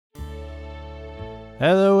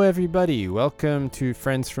Hello everybody, welcome to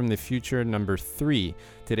Friends from the Future number 3.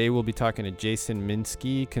 Today we'll be talking to Jason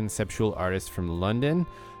Minsky, conceptual artist from London,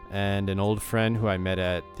 and an old friend who I met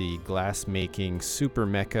at the glass-making super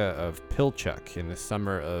mecca of Pilchuck in the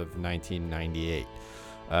summer of 1998.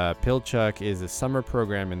 Pilchuck is a summer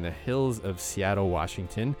program in the hills of Seattle,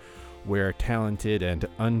 Washington, where talented and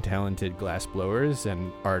untalented glassblowers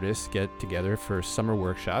and artists get together for summer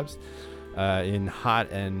workshops in hot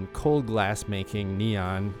and cold glass making,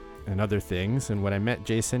 neon, and other things. And when I met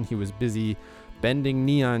Jason, he was busy bending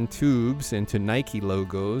neon tubes into Nike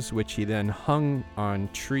logos, which he then hung on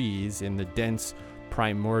trees in the dense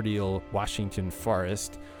primordial Washington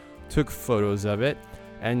forest, took photos of it,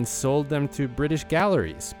 and sold them to British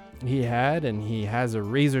galleries. He had and he has a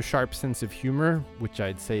razor-sharp sense of humor, which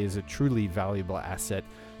I'd say is a truly valuable asset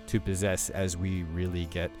to possess as we really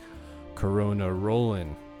get Corona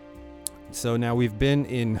rolling. So now we've been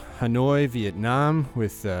in Hanoi, Vietnam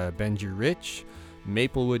with Benji Rich,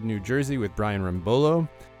 Maplewood, New Jersey with Brian Rambolo.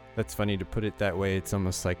 That's funny to put it that way. It's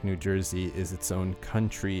almost like New Jersey is its own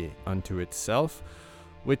country unto itself,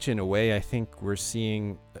 which in a way I think we're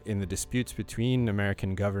seeing in the disputes between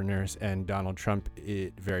American governors and Donald Trump,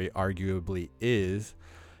 it very arguably is.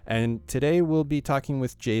 And today we'll be talking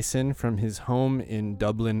with Jason from his home in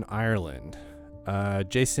Dublin, Ireland.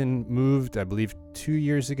 Jason moved, I believe, 2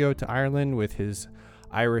 years ago to Ireland with his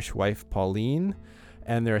Irish wife, Pauline,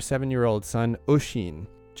 and their 7-year-old son, Oisín.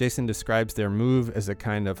 Jason describes their move as a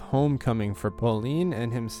kind of homecoming for Pauline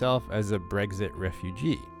and himself as a Brexit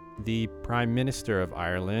refugee. The Prime Minister of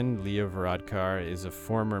Ireland, Leo Varadkar, is a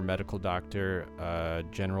former medical doctor,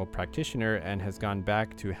 general practitioner, and has gone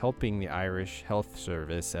back to helping the Irish Health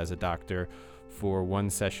Service as a doctor for one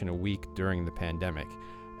session a week during the pandemic.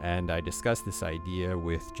 And I discussed this idea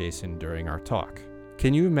with Jason during our talk.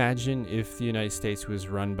 Can you imagine if the United States was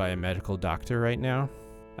run by a medical doctor right now?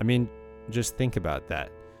 I mean, just think about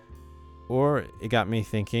that. Or it got me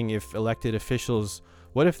thinking, if elected officials,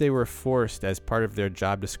 what if they were forced as part of their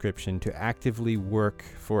job description to actively work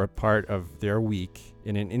for a part of their week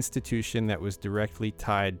in an institution that was directly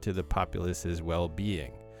tied to the populace's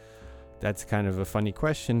well-being? That's kind of a funny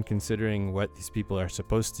question considering what these people are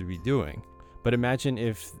supposed to be doing. But imagine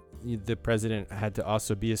if the president had to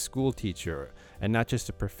also be a school teacher, and not just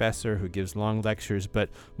a professor who gives long lectures,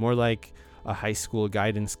 but more like a high school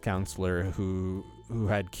guidance counselor who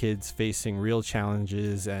had kids facing real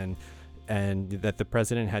challenges, and that the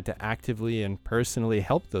president had to actively and personally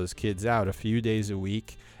help those kids out a few days a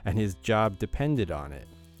week, and his job depended on it,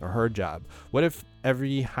 or her job. What if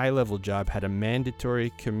every high-level job had a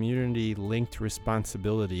mandatory community-linked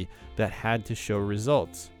responsibility that had to show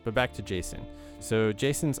results? But back to Jason. So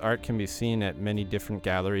Jason's art can be seen at many different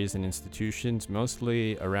galleries and institutions,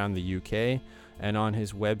 mostly around the UK, and on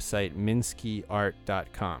his website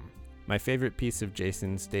minskyart.com. My favorite piece of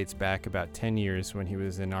Jason's dates back about 10 years when he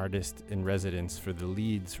was an artist in residence for the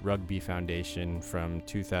Leeds Rugby Foundation from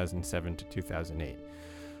 2007 to 2008.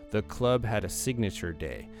 The club had a signature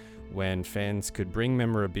day when fans could bring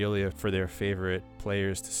memorabilia for their favorite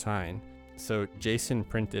players to sign. So Jason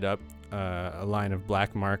printed up a line of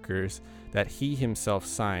black markers that he himself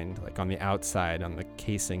signed, like on the outside, on the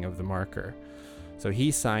casing of the marker. So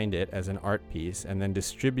he signed it as an art piece and then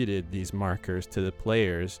distributed these markers to the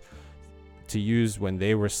players to use when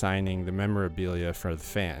they were signing the memorabilia for the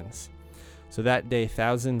fans. So that day,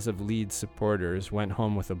 thousands of Leeds supporters went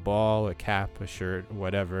home with a ball, a cap, a shirt,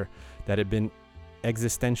 whatever, that had been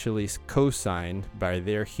existentially co-signed by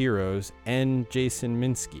their heroes and Jason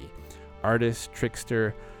Minsky, artist,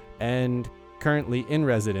 trickster, and currently in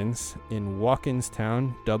residence in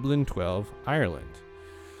Walkinstown, Dublin 12, Ireland.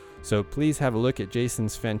 So please have a look at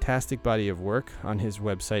Jason's fantastic body of work on his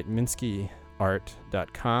website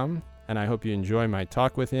minskyart.com, and I hope you enjoy my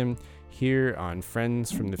talk with him here on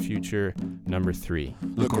Friends from the Future number 3.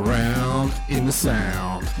 Look around in the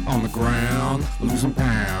sound, on the ground, losing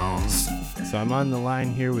pounds. So I'm on the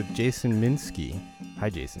line here with Jason Minsky. Hi,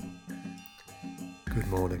 Jason. Good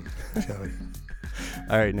morning, Joey.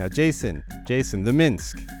 All right, now Jason, the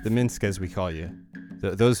Minsk as we call you.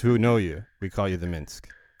 Those who know you, we call you the Minsk.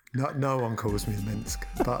 No one calls me the Minsk,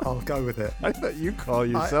 but I'll go with it. I thought you call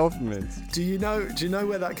yourself Minsk. Do you know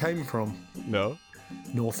where that came from? No.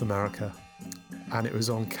 North America, and it was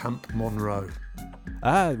on Camp Monroe.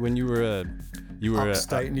 When you were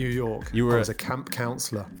upstate New York. I was a camp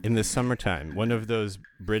counselor in the summertime. One of those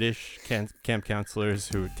British camp counselors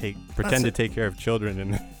who pretend to take care of children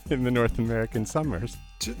in the North American summers.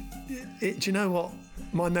 Do you know what?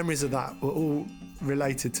 My memories of that were all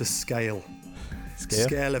related to scale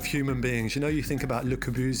of human beings. You know, you think about Le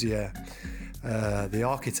Corbusier the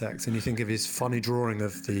architect, and you think of his funny drawing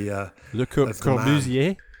of the Le of the man.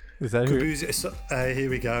 Corbusier? Is that who? Corbusier. So, here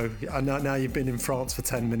we go. I know, now you've been in France for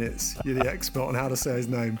 10 minutes. You're the expert on how to say his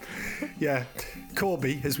name. Yeah,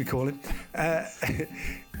 Corby, as we call him.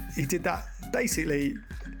 He did that. Basically,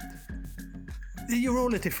 you're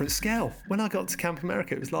all a different scale. When I got to Camp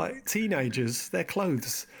America, it was like teenagers, their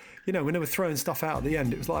clothes. You know, when they were throwing stuff out at the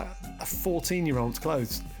end, it was like a 14-year-old's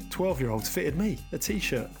clothes. 12-year-olds fitted me a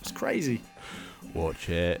T-shirt. It was crazy. Watch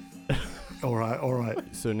it. All right.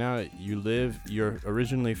 So now you're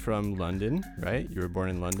originally from London, right? You were born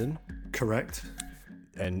in London? Correct.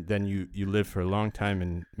 And then you lived for a long time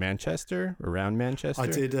in Manchester, around Manchester? I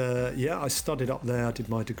did, I studied up there. I did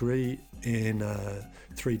my degree in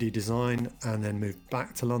 3D design and then moved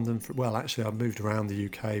back to London. I moved around the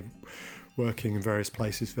UK working in various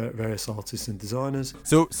places, various artists and designers.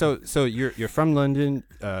 So you're from London,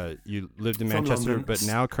 you lived in From Manchester, London. but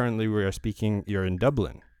now currently you're in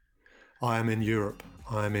Dublin. I am in Europe.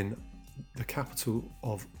 I am in the capital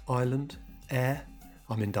of Ireland, Ayr.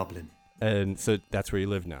 I'm in Dublin. And so that's where you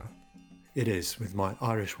live now? It is, with my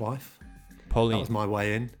Irish wife. Pauline. That was my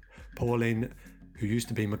way in. Pauline, who used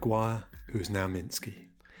to be Maguire, who is now Minsky.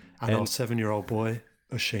 And our 7-year-old boy,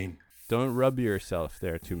 Oisin. Don't rub yourself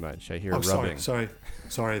there too much. I hear Oh, rubbing.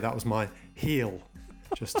 sorry, that was my heel,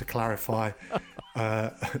 just to clarify.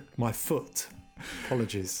 My foot.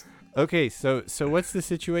 Apologies. Okay, so what's the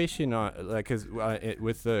situation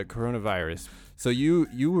with the coronavirus? So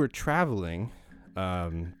you were traveling,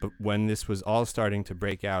 but when this was all starting to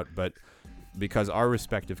break out, but because our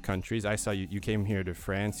respective countries, I saw you came here to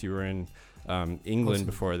France. You were in England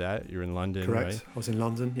before that. You were in London, Correct. right? I was in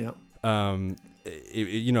London. Yeah.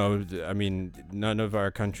 None of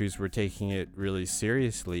our countries were taking it really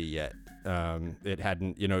seriously yet. It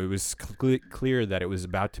hadn't, it was clear that it was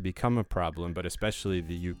about to become a problem, but especially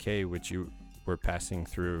the UK, which you were passing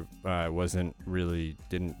through, was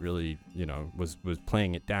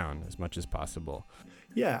playing it down as much as possible.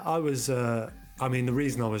 Yeah, I was, the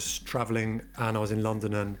reason I was traveling and I was in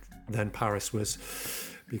London and then Paris was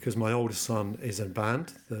because my oldest son is in a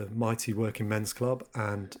band, the Mighty Working Men's Club,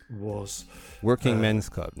 and was... Working Men's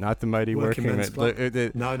Club, not the Mighty Working Men's Club.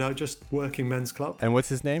 No, just Working Men's Club. And what's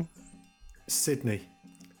his name? Sydney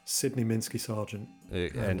Minsky Sargent.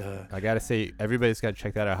 And I gotta say, everybody's got to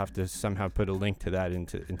check that out. I'll have to somehow put a link to that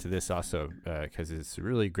into this also, because it's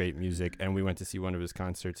really great music, and we went to see one of his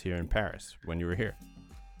concerts here in Paris when you were here.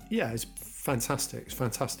 Yeah, it's fantastic. It's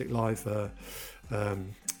fantastic live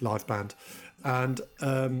band. And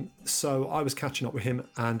so I was catching up with him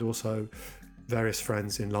and also various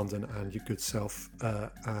friends in London and your good self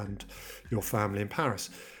and your family in Paris.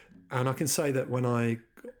 And I can say that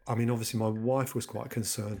obviously my wife was quite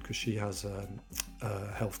concerned because she has a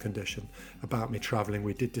health condition about me travelling.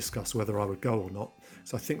 We did discuss whether I would go or not.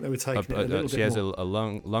 So I think they were taking it a little bit. She has a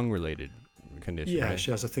lung-related condition. Yeah, right?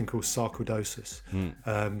 She has a thing called sarcoidosis.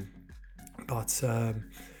 I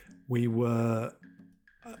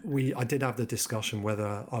did have the discussion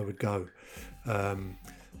whether I would go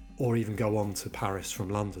or even go on to Paris from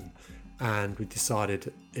London, and we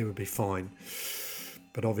decided it would be fine,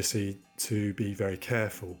 but obviously to be very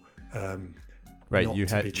careful. Right,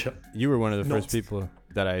 you were one of the first people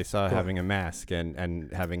that I saw having a mask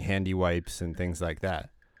and having handy wipes and things like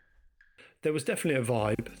that. There was definitely a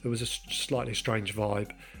vibe. There was a slightly strange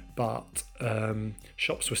vibe, but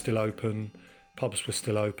shops were still open, pubs were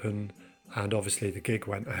still open, and obviously the gig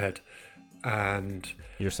went ahead. And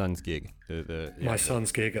your son's gig, my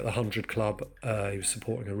son's gig at the 100 Club. He was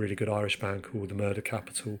supporting a really good Irish band called the Murder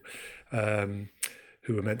Capital,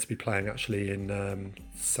 who were meant to be playing actually in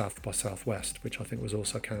South by Southwest, which I think was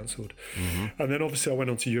also cancelled. Mm-hmm. And then obviously I went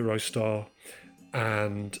on to Eurostar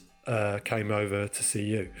and came over to see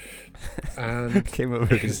you. And came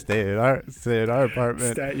over to stay at our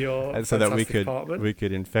apartment, stay at your and so that apartment. we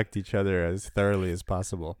could infect each other as thoroughly as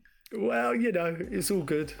possible. Well, it's all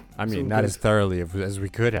good. I mean, not as thoroughly as we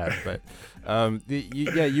could have, but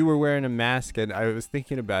you were wearing a mask, and I was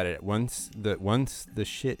thinking about it once the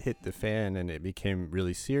shit hit the fan and it became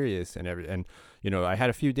really serious, and I had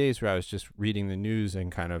a few days where I was just reading the news and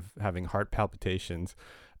kind of having heart palpitations,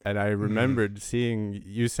 and I remembered seeing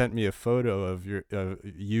you sent me a photo of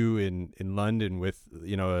you in London with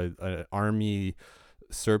an army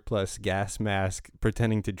surplus gas mask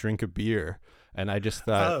pretending to drink a beer. And I just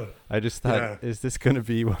thought, yeah. Is this going to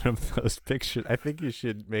be one of those pictures? I think you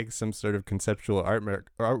should make some sort of conceptual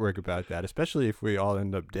artwork about that, especially if we all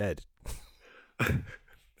end up dead.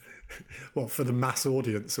 Well, for the mass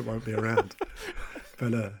audience, it won't be around.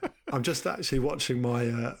 But I'm just actually watching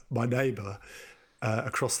my neighbour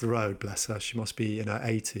across the road, bless her. She must be in her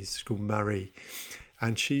 80s. She's called Marie.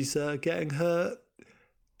 And she's getting her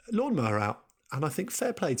lawnmower out. And I think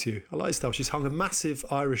fair play to you. I like style. She's hung a massive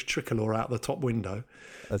Irish tricolour out the top window,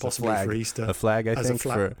 As possibly a flag. for Easter. A flag, I as think, a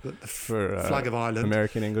flag, for flag of Ireland.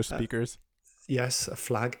 American English speakers. Yes, a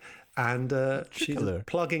flag. And she's Tricolor.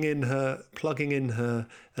 plugging in her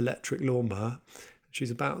electric lawnmower.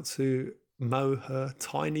 She's about to mow her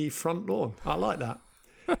tiny front lawn. I like that.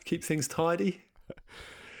 Keep things tidy.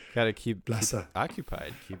 Got to keep Bless her.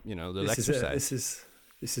 occupied. Keep little This exercise.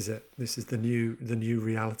 This is it. This is the new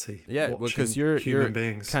reality. Yeah, well, because Watching you're human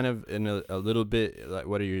beings. kind of in a little bit like,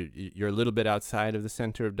 what are you? You're a little bit outside of the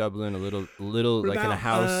center of Dublin, a little We're like in a about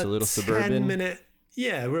house, a little 10 suburban. minute.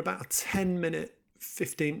 Yeah, we're about a 10-minute,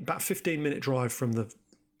 15-minute drive from the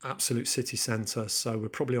absolute city centre. So we're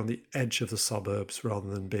probably on the edge of the suburbs rather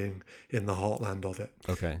than being in the heartland of it.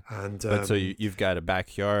 Okay. And But so you've got a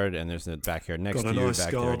backyard, and there's a backyard next got to a you, nice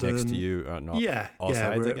backyard next to garden. you. On all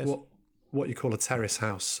sides, we're I at guess. what you call a terrace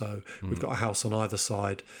house. So we've got a house on either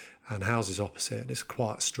side and houses opposite. And it's a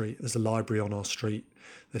quiet street. There's a library on our street.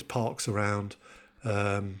 There's parks around.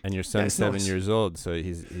 And your son's it's 7 nice. years old, so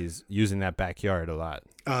he's using that backyard a lot.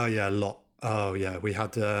 Oh yeah, a lot. Oh yeah, we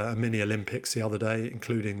had a mini Olympics the other day,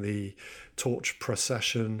 including the torch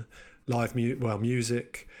procession, live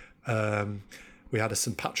music. We had a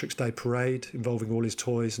St Patrick's Day parade involving all his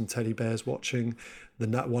toys and teddy bears watching.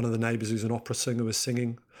 One of the neighbours who's an opera singer was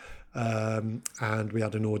singing, and we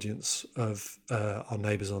had an audience of our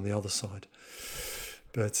neighbours on the other side.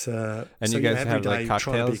 But And so you guys every have day like trying to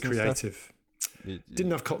cocktails be and stuff? creative.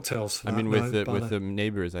 Didn't have cocktails. For I mean, that, with no, with but, the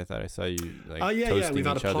neighbors, I thought I saw you like oh yeah, toasting we've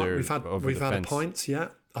had each a other pint. over We've the had fence. a pint. Yeah,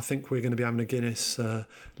 I think we're going to be having a Guinness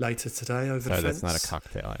later today over Sorry, the fence. that's not a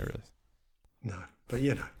cocktail. I realize. No, but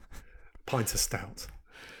pint of stout.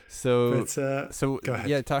 So But so go ahead.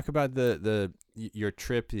 yeah, talk about your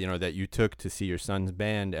trip, that you took to see your son's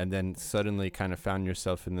band, and then suddenly kind of found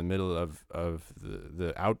yourself in the middle of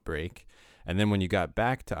the outbreak, and then when you got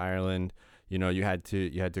back to Ireland, you had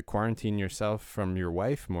to quarantine yourself from your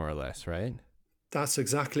wife, more or less, right? That's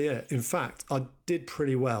exactly it. In fact, I did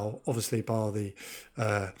pretty well, obviously, bar the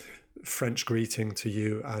French greeting to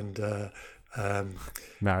you and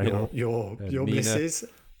Mario your Mina, missus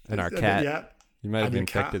and our cat. Yeah, You might have and your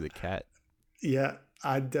infected the cat. yeah,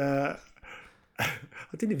 and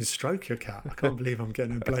I didn't even stroke your cat. I can't believe I'm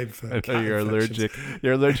getting blamed for. I know cat you're infections. allergic.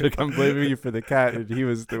 You're allergic. I'm blaming you for the cat, and he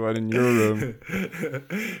was the one in your room.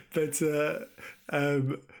 But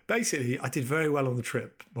basically, I did very well on the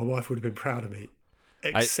trip. My wife would have been proud of me,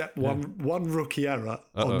 except one rookie error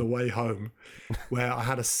on the way home, where I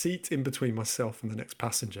had a seat in between myself and the next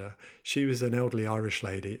passenger. She was an elderly Irish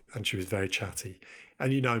lady, and she was very chatty.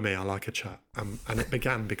 And you know me, I like a chat. And it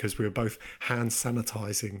began because we were both hand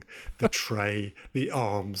sanitizing the tray, the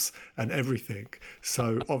arms, and everything.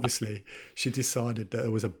 So obviously, she decided that there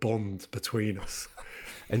was a bond between us.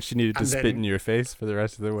 And she needed to And spit then- in your face for the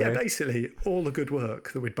rest of the way. Yeah, basically, all the good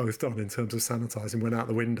work that we'd both done in terms of sanitizing went out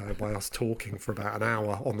the window by us talking for about an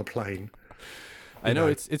hour on the plane. I know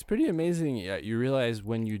know. it's pretty amazing. You realize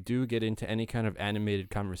when you do get into any kind of animated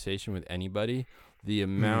conversation with anybody, the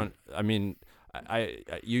amount. I mean, I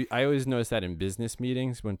always notice that in business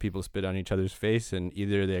meetings when people spit on each other's face and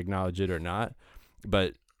either they acknowledge it or not.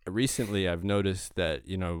 But recently, I've noticed that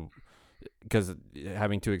because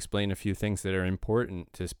having to explain a few things that are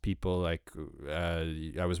important to people, like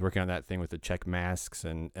I was working on that thing with the check masks,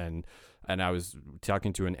 and I was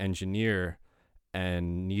talking to an engineer,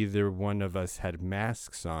 and neither one of us had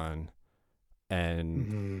masks on,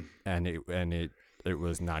 and it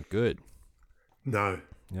was not good. No.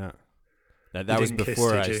 Yeah, that was didn't kiss,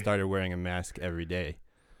 before did I you? started wearing a mask every day,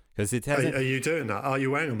 because it Are hasn't. you doing that? Are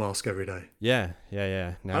you wearing a mask every day? Yeah.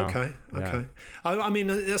 Now, Okay. yeah. I mean,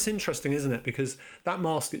 that's interesting, isn't it? Because that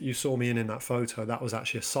mask that you saw me in that photo, that was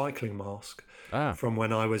actually a cycling mask from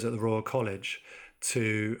when I was at the Royal College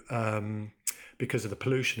because of the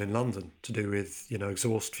pollution in London to do with,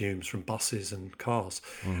 exhaust fumes from buses and cars.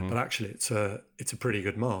 But actually, it's a pretty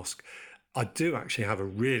good mask. I do actually have a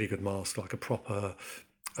really good mask, like a proper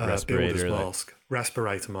builder's mask,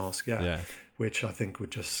 respirator mask, Yeah. which I think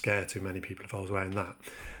would just scare too many people if I was wearing that.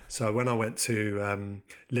 So when I went to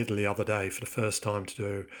Lidl the other day for the first time to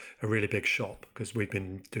do a really big shop, because we've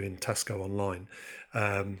been doing Tesco online.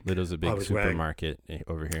 Lidl's a I big was wearing- supermarket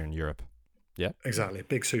over here in Europe. Yeah. Exactly,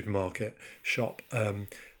 big supermarket shop.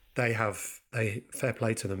 They fair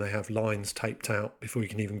play to them. They have lines taped out before you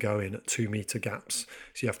can even go in at 2 meter gaps.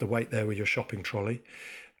 So you have to wait there with your shopping trolley,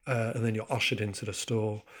 and then you're ushered into the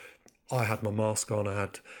store. I had my mask on. I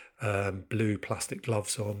had blue plastic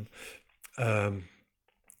gloves on,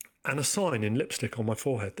 and a sign in lipstick on my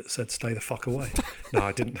forehead that said "Stay the fuck away." No,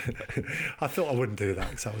 I didn't. I thought I wouldn't do that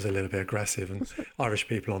because that was a little bit aggressive. And Irish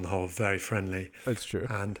people, on the whole, are very friendly. That's true.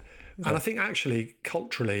 And I think actually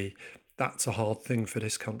culturally, that's a hard thing for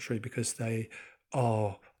this country because they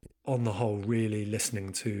are, on the whole, really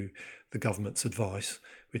listening to the government's advice,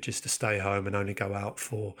 which is to stay home and only go out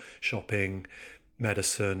for shopping,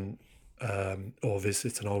 medicine, or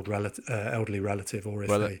visit an elderly relative, or if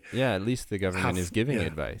at least the government is giving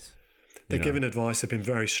advice. They're giving advice. They've been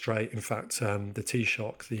very straight. In fact, the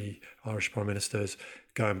Taoiseach, the Irish Prime Minister, is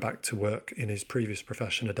going back to work in his previous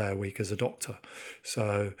profession a day a week as a doctor.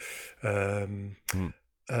 So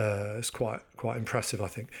it's quite impressive, I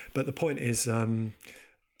think. But the point is,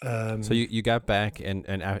 so you got back, and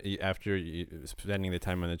after spending the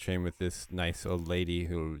time on the train with this nice old lady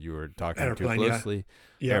who you were talking to closely,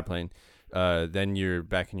 airplane, then you're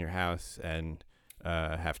back in your house and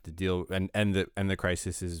have to deal, and the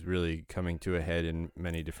crisis is really coming to a head in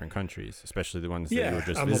many different countries, especially the ones that you were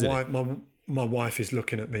just visiting. My wife is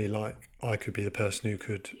looking at me like I could be the person who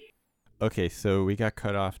could. Okay, so we got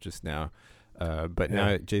cut off just now. But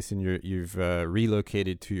now, Jason, you've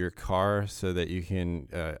relocated to your car so that you can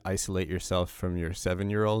isolate yourself from your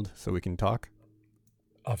 7-year-old so we can talk?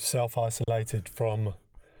 I've self-isolated from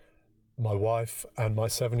my wife, and my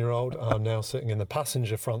 7-year-old are now sitting in the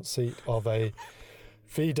passenger front seat of a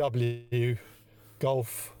VW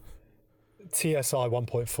Golf TSI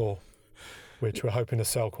 1.4, which we're hoping to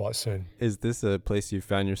sell quite soon. Is this a place you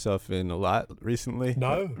found yourself in a lot recently?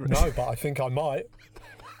 No, but I think I might.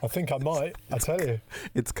 I tell you.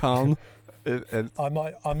 It's calm. I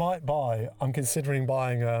might buy. I'm considering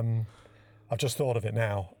buying. I've just thought of it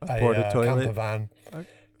now. A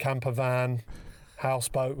camper van,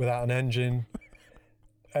 houseboat without an engine,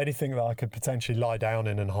 anything that I could potentially lie down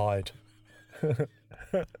in and hide.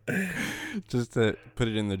 Just to put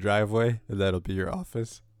it in the driveway, and that'll be your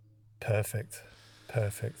office. Perfect.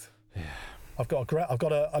 Yeah. I've got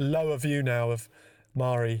a lower view now of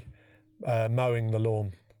Mari mowing the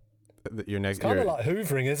lawn. It's kind of like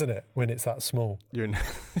hoovering, isn't it, when it's that small? Your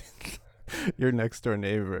next door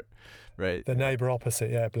neighbor, right? The neighbor opposite,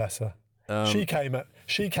 yeah, bless her. She came at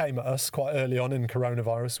us quite early on in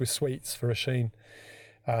coronavirus with sweets for Oisin,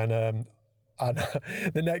 and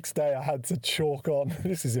the next day I had to chalk on.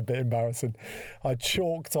 This is a bit embarrassing. I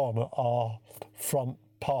chalked on our front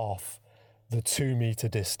path the 2 meter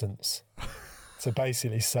distance to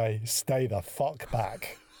basically say, "Stay the fuck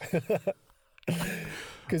back."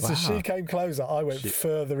 Because as she came closer, I went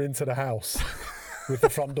further into the house with the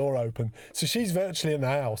front door open. So she's virtually in the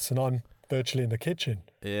house and I'm virtually in the kitchen.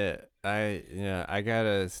 Yeah, I got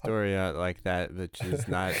a story out like that, which is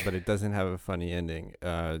not, but it doesn't have a funny ending.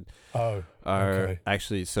 Okay.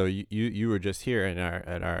 Actually, so you were just here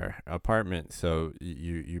at our apartment, so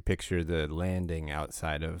you picture the landing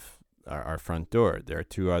outside of our front door. There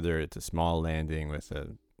are it's a small landing with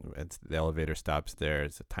the elevator stops there.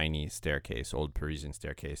 It's a tiny staircase, old Parisian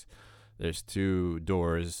staircase. There's 2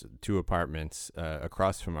 doors, 2 apartments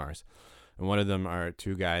across from ours, and one of them are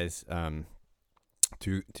 2 guys,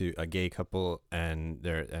 to a gay couple, and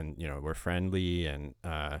we're friendly, and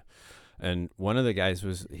one of the guys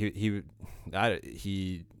was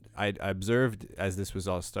I observed as this was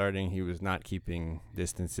all starting, he was not keeping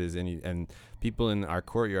distances, and people in our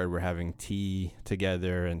courtyard were having tea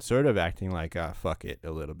together and sort of acting like fuck it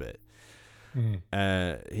a little bit.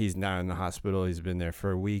 He's now in the hospital. He's been there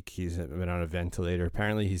for a week. He's been on a ventilator.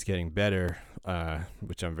 Apparently he's getting better,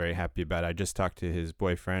 which I'm very happy about. I just talked to his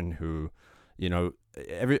boyfriend, who,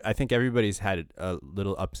 I think everybody's had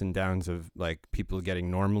little ups and downs of like people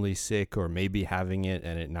getting normally sick or maybe having it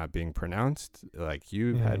and it not being pronounced. Like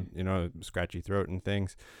you had, scratchy throat and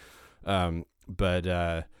things.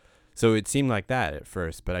 So it seemed like that at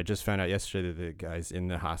first, but I just found out yesterday that the guy's in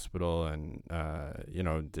the hospital, and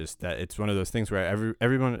just that it's one of those things where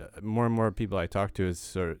everyone, more and more people I talk to, is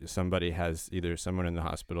sort of somebody has either someone in the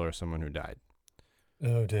hospital or someone who died.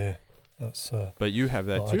 Oh dear. That's, but you have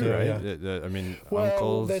that too, right? Yeah.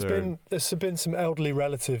 Uncles. There's been some elderly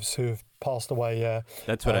relatives who have passed away. Yeah,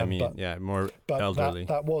 that's what I mean. More elderly.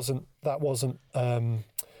 That wasn't.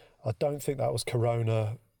 I don't think that was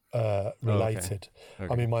corona related.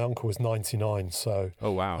 Okay. I mean, my uncle was 99, so.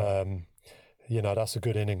 Oh wow. That's a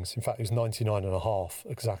good innings. In fact, he was 99 and a half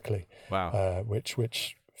exactly. Wow. Which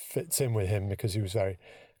fits in with him because he was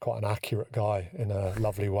quite an accurate guy in a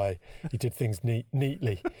lovely way. He did things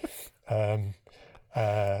neatly. It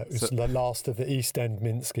was the last of the East End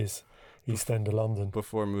Minskys, East End of London.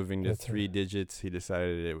 Before moving to 3 digits, he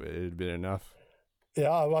decided it had been enough. Yeah,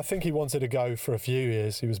 I think he wanted to go for a few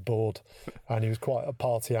years. He was bored, and he was quite a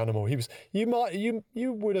party animal. He was. You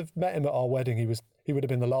would have met him at our wedding. He would have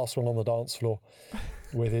been the last one on the dance floor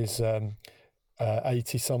with his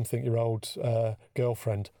 80-something-year-old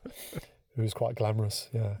girlfriend, who was quite glamorous.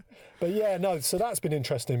 Yeah, but yeah, no. So that's been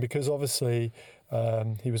interesting because obviously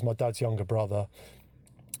he was my dad's younger brother,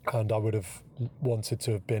 and I would have wanted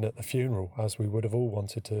to have been at the funeral, as we would have all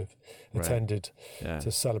wanted to have attended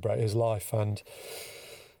to celebrate his life. And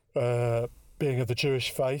being of the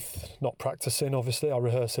Jewish faith, not practicing, obviously, I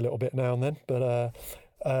rehearse a little bit now and then, but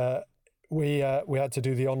we had to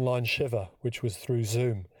do the online shiva, which was through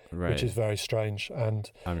Zoom, which is very strange. And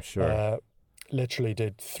I'm sure. Literally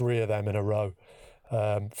did 3 of them in a row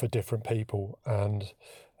for different people. And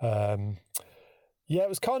yeah, it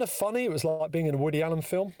was kind of funny. It was like being in a Woody Allen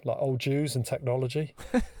film, like old Jews and technology.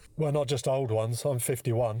 Well, not just old ones. I'm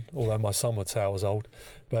 51, although my son would say I was old.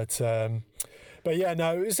 But yeah,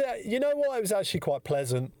 no, it was, you know what? It was actually quite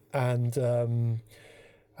pleasant, and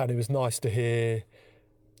it was nice to hear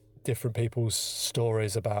different people's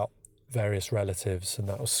stories about various relatives, and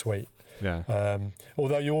that was sweet. Yeah.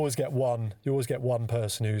 Although you always get one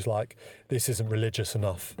person who's like, this isn't religious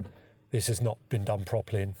enough. This has not been done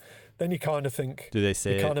properly. And then you kind of think, Do they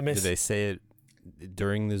say it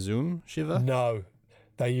during the Zoom Shiva? No,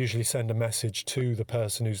 they usually send a message to the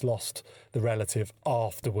person who's lost the relative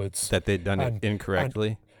afterwards. That they'd done it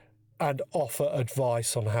incorrectly? And offer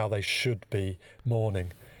advice on how they should be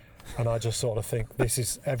mourning. And I just sort of think, this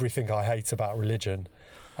is everything I hate about religion,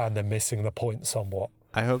 and they're missing the point somewhat.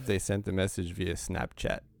 I hope they sent the message via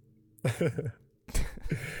Snapchat.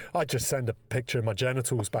 I'd just send a picture of my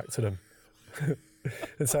genitals back to them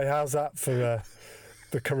and say, how's that for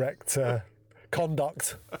the correct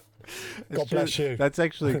conduct? God bless you. That's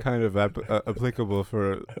actually kind of applicable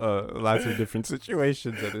for lots of different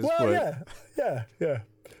situations at this point. Well, yeah.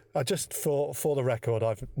 I just, for the record,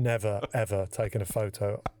 I've never, ever taken a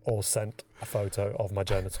photo or sent a photo of my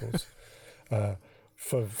genitals.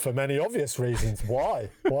 For many obvious reasons. Why?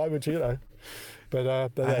 Why would you know? But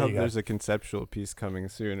there I hope you go. there's a conceptual piece coming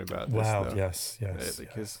soon about this. Wow, though. yes.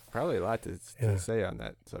 Because probably a lot to say on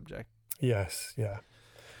that subject. Yes, yeah.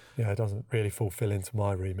 Yeah, it doesn't really fulfill into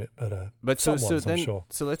my remit, but so I'm sure.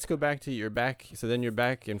 So let's go back to you're back. So then you're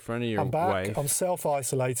back in front of your wife. I'm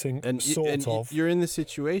self-isolating, and you're in the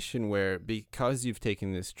situation where, because you've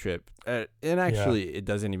taken this trip, and actually it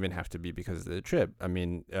doesn't even have to be because of the trip. I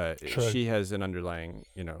mean, she has an underlying,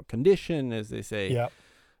 condition, as they say. Yeah.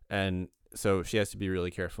 And so she has to be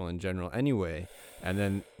really careful in general anyway. And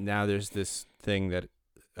then now there's this thing that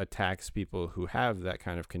attacks people who have that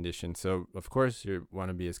kind of condition. So of course you want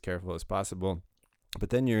to be as careful as possible, but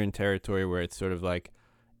then you're in territory where it's sort of like,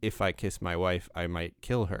 if I kiss my wife, I might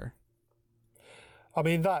kill her. I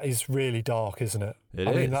mean, that is really dark, isn't it?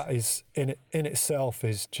 I mean, that is in itself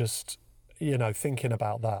is just, thinking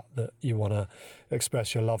about that you want to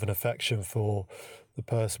express your love and affection for the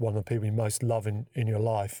person, one of the people you most love in your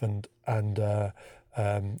life, and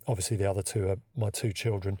obviously the other two are my 2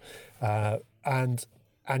 children, and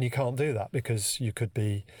you can't do that because you could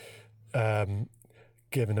be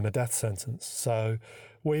giving them a death sentence. So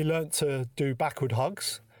we learnt to do backward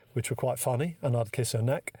hugs, which were quite funny, and I'd kiss her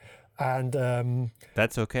neck. And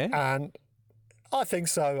that's okay? And I think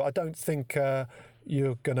so. I don't think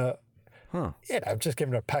you're going to, just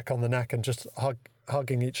giving her a peck on the neck and just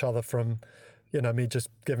hugging each other from, me just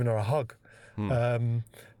giving her a hug. Yeah,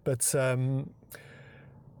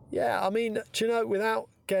 I mean, do you know, without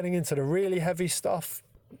getting into the really heavy stuff,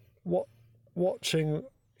 watching,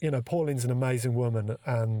 Pauline's an amazing woman,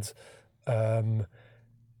 and I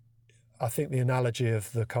think the analogy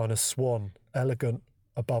of the kind of swan, elegant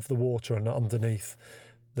above the water and underneath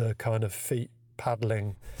the kind of feet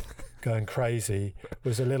paddling, going crazy,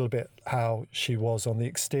 was a little bit how she was on the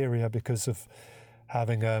exterior because of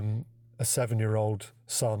having a 7-year-old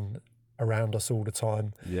son around us all the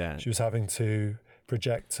time. Yeah. She was having to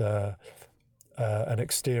project an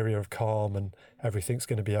exterior of calm and everything's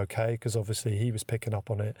going to be okay, because obviously he was picking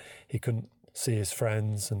up on it. He couldn't see his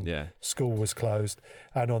friends, and school was closed.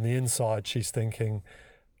 And on the inside, she's thinking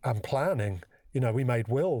and planning. We made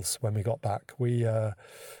wills when we got back. When you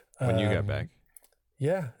got back?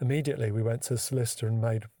 Yeah, immediately. We went to the solicitor and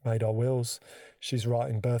made our wills. She's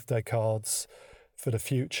writing birthday cards for the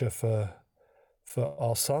future for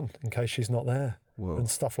our son in case she's not there. Whoa. And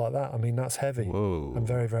stuff like that. I mean, that's heavy. Whoa. And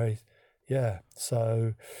very, very,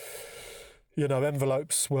 So,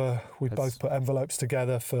 envelopes we both put envelopes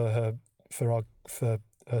together for her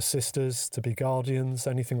sisters to be guardians,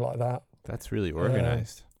 anything like that. That's really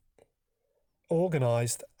organized.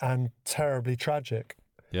 Organised and terribly tragic.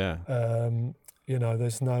 Yeah. You know,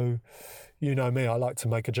 there's no, you know me, I like to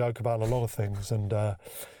make a joke about a lot of things, and I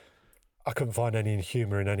couldn't find any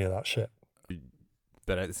humour in any of that shit.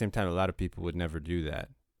 But at the same time, a lot of people would never do that.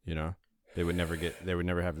 You know, they would never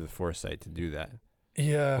have the foresight to do that.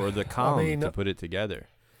 Yeah. Or the calm to put it together.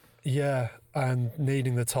 Yeah, and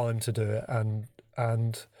needing the time to do it,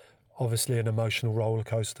 and obviously an emotional roller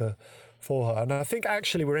coaster for her. And I think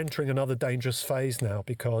actually we're entering another dangerous phase now,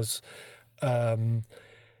 because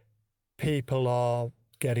people are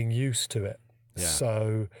getting used to it. Yeah.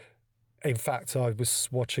 So, in fact, I was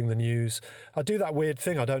watching the news. I do that weird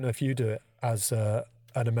thing. I don't know if you do it as an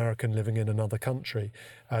American living in another country,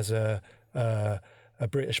 as a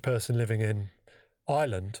British person living in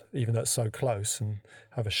Ireland, even though it's so close and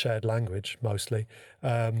have a shared language mostly.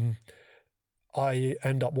 I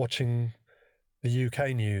end up watching the UK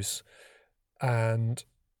news, and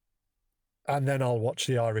then I'll watch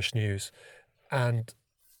the Irish news, and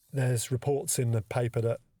there's reports in the paper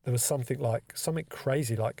that there was something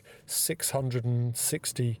crazy like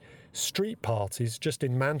 660 street parties just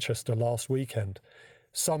in Manchester last weekend,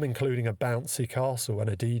 some including a bouncy castle and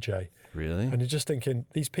a DJ. Really? And you're just thinking,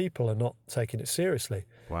 these people are not taking it seriously.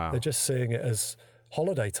 Wow. They're just seeing it as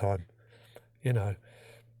holiday time, you know.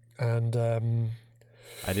 And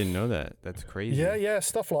I didn't know that. That's crazy. yeah,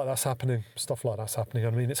 stuff like that's happening. I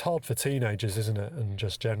mean, it's hard for teenagers, isn't it? And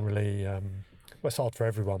just generally, well, it's hard for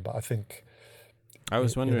everyone, but I think... I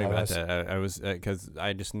was wondering about that. I was, because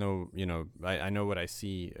I just know, you know, I know what I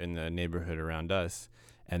see in the neighborhood around us,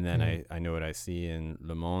 and then I know what I see in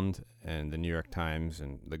Le Monde and the New York Times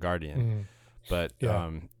and the Guardian. But,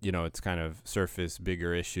 you know, it's kind of surface,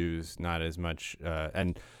 bigger issues, not as much.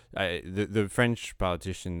 And the French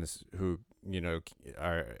politicians who, you know,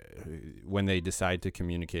 when they decide to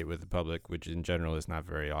communicate with the public, which in general is not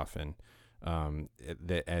very often,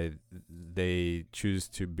 they choose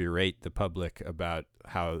to berate the public about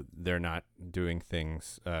how they're not doing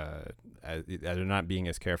things, they're not being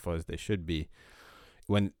as careful as they should be,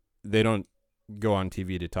 when they don't go on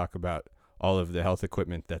TV to talk about all of the health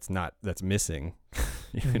equipment that's missing,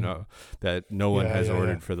 you know, that no one has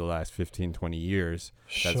ordered for the last 15, 20 years.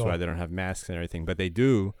 That's why they don't have masks and everything. But they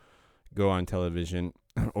do go on television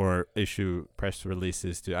or issue press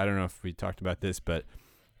releases to, I don't know if we talked about this, but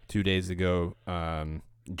 2 days ago,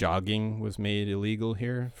 jogging was made illegal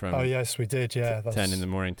here from Oh, yes, we did, yeah. 10 in the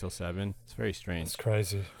morning till 7. It's very strange. It's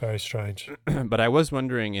crazy, very strange. But I was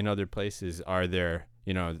wondering, in other places, are there,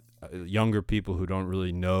 you know, younger people who don't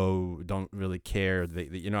really know, don't really care? They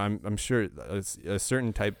you know, I'm sure a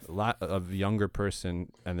certain lot of younger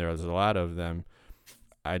person, and there's a lot of them,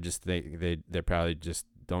 I just think they probably just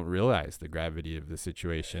don't realize the gravity of the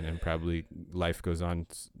situation, and probably life goes on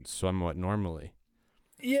somewhat normally.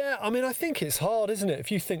 Yeah, I mean, I think it's hard, isn't it?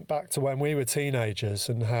 If you think back to when we were teenagers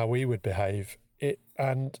and how we would behave,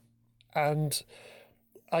 and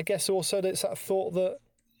I guess also it's that thought that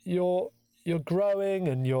you're growing,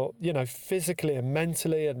 and you're, you know, physically and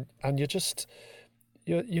mentally, and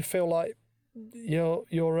you feel like you're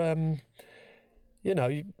you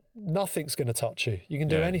know, nothing's going to touch you. You can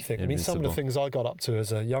do anything. Invincible. I mean, some of the things I got up to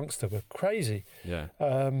as a youngster were crazy. Yeah.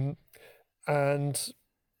 And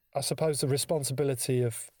I suppose the responsibility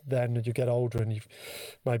of then, as you get older and you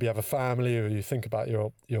maybe have a family, or you think about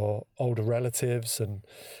your older relatives and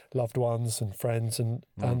loved ones and friends, and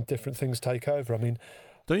different things take over. I mean,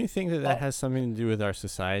 don't you think that has something to do with our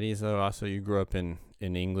societies, though? Also, you grew up in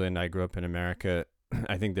England. I grew up in America.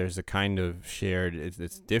 I think there's a kind of shared,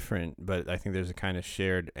 it's different, but I think there's a kind of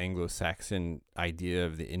shared Anglo-Saxon idea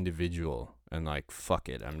of the individual, and like, fuck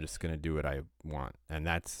it, I'm just going to do what I want. And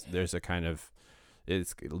there's a kind of,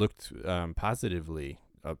 it's looked positively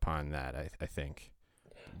upon that, I think.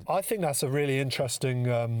 I think that's a really interesting,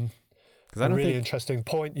 interesting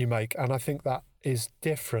point you make, and I think that is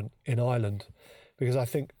different in Ireland, because I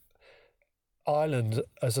think Ireland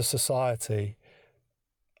as a society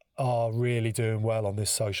are really doing well on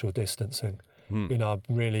this social distancing. You know,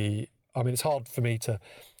 it's hard for me to,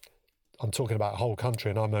 I'm talking about a whole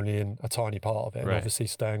country and I'm only in a tiny part of it, and obviously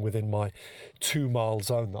staying within my 2 mile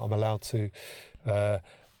zone that I'm allowed to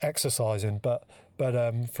exercise in. But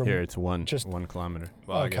from here it's 1 kilometer.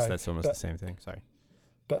 Well, okay, I guess that's almost the same thing. Sorry.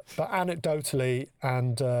 But anecdotally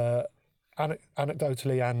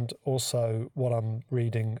and also what I'm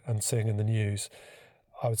reading and seeing in the news,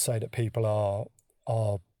 I would say that people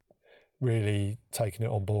are really taking it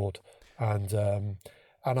on board, and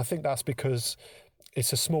I think that's because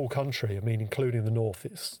it's a small country. I mean, including the north,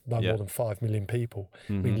 it's no more than 5 million people.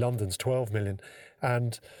 I mean, London's 12 million,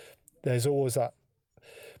 and there's always that.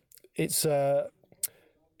 It's a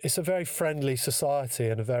very friendly society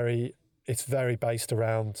and a very it's very based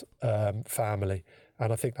around family.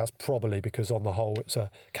 And I think that's probably because on the whole, it's a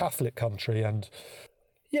Catholic country. And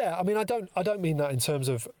yeah, I mean, I don't mean that in terms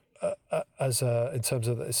of, in terms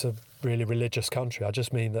of it's a really religious country. I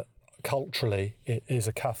just mean that culturally it is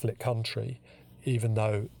a Catholic country, even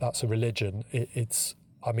though that's a religion.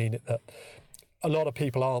 I mean that a lot of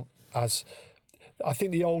people aren't as, I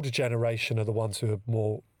think the older generation are the ones who are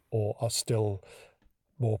more, or are still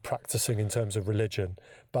more practicing in terms of religion.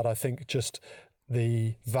 But I think just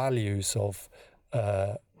the values of,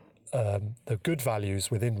 the good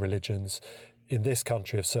values within religions in this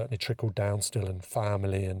country have certainly trickled down still, and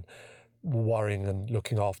family and worrying and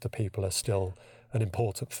looking after people are still an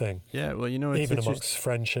important thing. Yeah, well, it's even amongst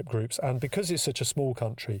friendship groups. And because it's such a small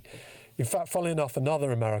country, in fact, funnily enough,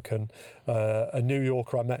 another American, a New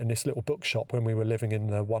Yorker I met in this little bookshop when we were living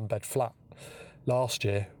in a one-bed flat last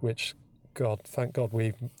year, which, God, thank God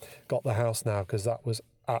we got the house now, because that was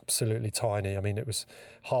absolutely tiny. I mean, it was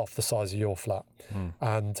half the size of your flat.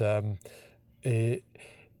 And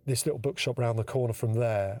this little bookshop around the corner from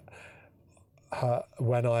there,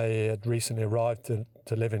 when I had recently arrived to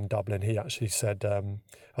live in Dublin, he actually said,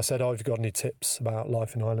 I said, "Oh, have you got any tips about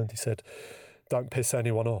life in Ireland?" He said, "Don't piss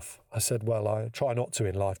anyone off." I said, "Well, I try not to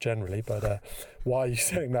in life generally, but why are you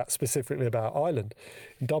saying that specifically about Ireland?"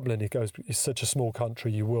 In Dublin, he goes, "It's such a small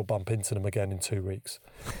country, you will bump into them again in 2 weeks."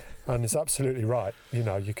 And it's absolutely right.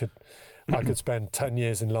 I could spend 10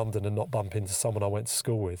 years in London and not bump into someone I went to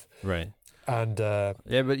school with. Right. And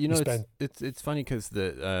yeah, but it's funny because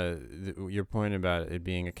your point about it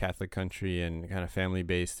being a Catholic country and kind of family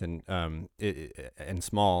based and and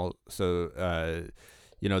small, so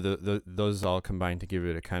those all combine to give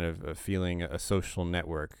it a kind of a feeling, a social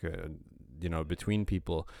network, between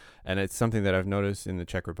people, and it's something that I've noticed in the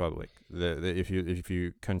Czech Republic. If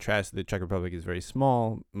you contrast, the Czech Republic is very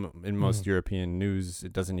small. In most European news,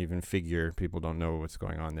 it doesn't even figure. People don't know what's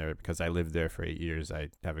going on there. Because I lived there for 8 years, I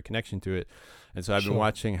have a connection to it, and so I've been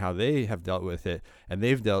watching how they have dealt with it, and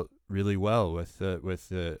they've dealt really well with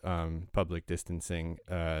the public distancing.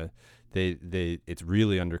 It's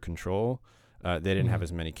really under control. They didn't have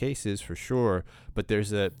as many cases for sure, but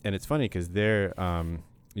and it's funny because they're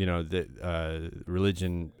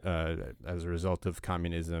religion as a result of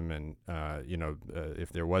communism, and if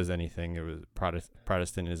there was anything, it was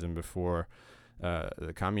Protestantism before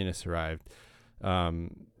the communists arrived.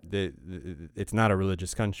 It's not a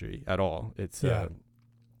religious country at all. It's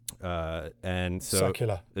and so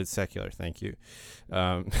secular. It's secular. Thank you.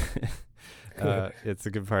 It's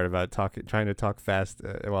a good part about trying to talk fast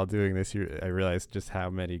while doing this. I realized just how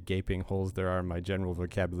many gaping holes there are in my general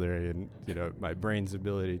vocabulary and my brain's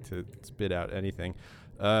ability to spit out anything.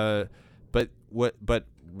 But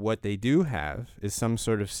what they do have is some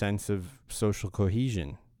sort of sense of social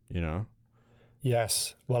cohesion.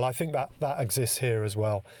 Yes. Well, I think that exists here as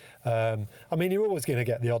well. I mean, you're always going to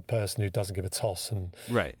get the odd person who doesn't give a toss, and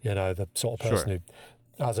right. The sort of person who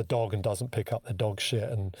has a dog and doesn't pick up the dog shit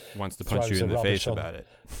and wants to punch you in the face about it.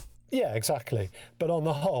 Yeah, exactly. But on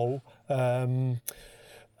the whole, I mean,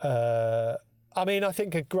 I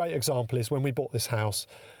think a great example is when we bought this house,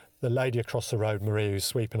 the lady across the road, Maria, who's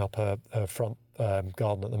sweeping up her front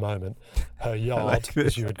garden at the moment, her yard, like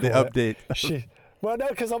as you would call the update. Well, no,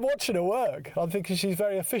 because I'm watching her work. I'm thinking she's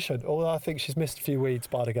very efficient, although I think she's missed a few weeds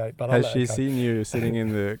by the gate. But has she seen you sitting in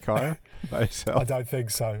the car by yourself? I don't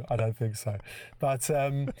think so. But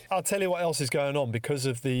I'll tell you what else is going on because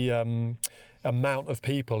of the amount of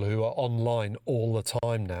people who are online all the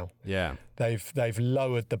time now. Yeah. They've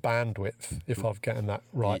lowered the bandwidth, if I've gotten that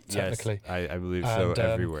right technically. Yes, I believe so,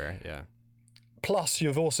 everywhere, yeah. Plus,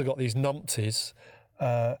 you've also got these numpties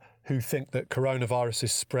who think that coronavirus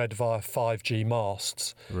is spread via 5G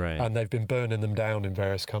masts, right? And they've been burning them down in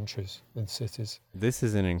various countries and cities. This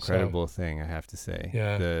is an incredible thing, I have to say.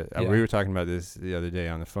 Yeah, we were talking about this the other day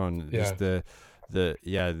on the phone. Just the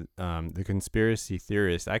conspiracy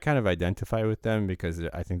theorists. I kind of identify with them because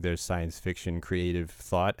I think there's science fiction, creative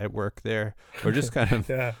thought at work there, or just kind of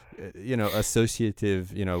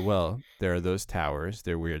associative. Well, there are those towers.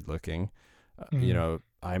 They're weird looking.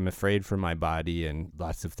 I'm afraid for my body, and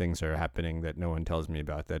lots of things are happening that no one tells me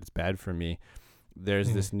about that it's bad for me.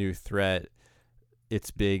 There's this new threat.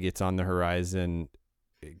 It's big. It's on the horizon.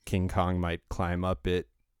 King Kong might climb up it.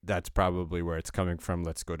 That's probably where it's coming from.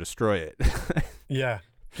 Let's go destroy it. Yeah.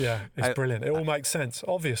 It's brilliant. It all makes sense,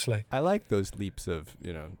 obviously. I like those leaps of,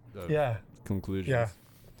 conclusions. Yeah.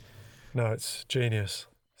 No, it's genius.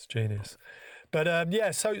 But,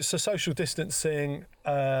 so social distancing...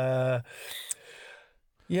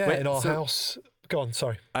 in our house, go on.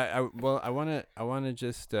 Sorry. I want to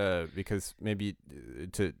just because maybe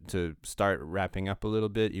to start wrapping up a little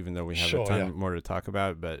bit, even though we have a ton more to talk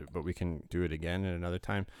about, but we can do it again at another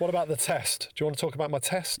time. What about the test? Do you want to talk about my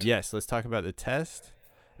test? Yes, let's talk about the test,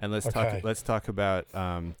 and let's talk about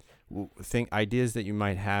ideas that you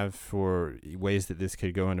might have for ways that this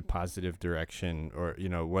could go in a positive direction, or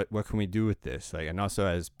what can we do with this, like, and also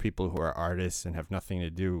as people who are artists and have nothing to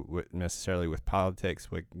do necessarily with politics,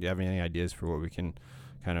 do you have any ideas for what we can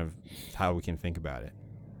how we can think about it?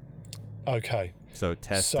 Okay, so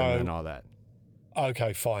test and then all that.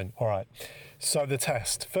 Okay, fine, all right. So the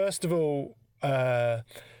test, first of all,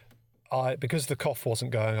 because the cough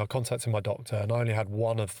wasn't going, I contacted my doctor, and I only had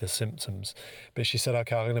one of the symptoms. But she said,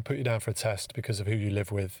 okay, I'm going to put you down for a test because of who you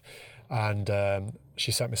live with. And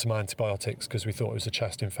she sent me some antibiotics because we thought it was a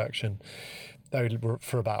chest infection. They were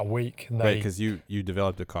for about a week. And right, because you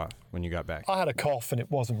developed a cough when you got back. I had a cough and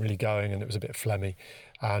it wasn't really going, and it was a bit phlegmy.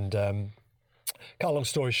 And cut a long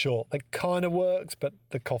story short, they kind of worked, but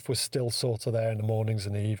the cough was still sort of there in the mornings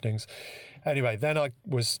and the evenings. Anyway, then I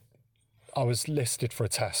was listed for a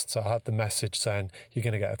test, so I had the message saying you're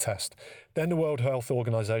going to get a test. Then the World Health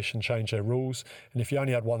Organization changed their rules, and if you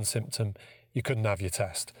only had one symptom, you couldn't have your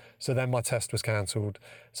test. So then my test was cancelled.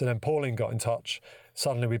 So then Pauline got in touch.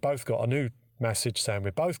 Suddenly we both got a new message saying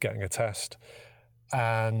we're both getting a test,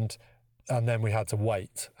 and then we had to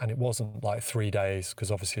wait, and it wasn't like 3 days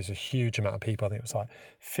because obviously it's a huge amount of people. I think it was like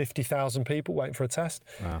 50,000 people waiting for a test.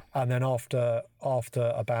 Wow. And then after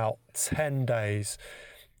about 10 days,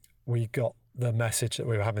 we got the message that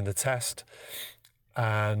we were having the test,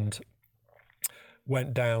 and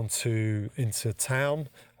went down into town.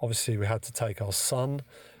 Obviously, we had to take our son.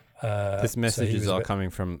 This message is all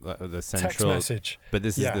coming from the central text message, but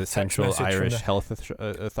this is the Central Irish Health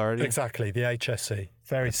Authority. Exactly, the HSE.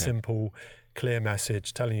 Very simple, clear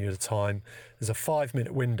message telling you the time. There's a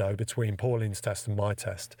 5-minute window between Pauline's test and my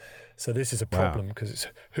test, so this is a problem because it's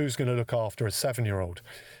who's going to look after a 7-year-old,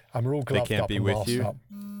 and we're all gloved up and masked up.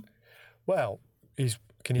 Well,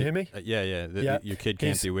 can you hear me? Your kid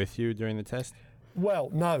can't be with you during the test? Well,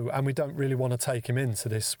 no, and we don't really want to take him into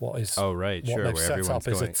this, what they've set up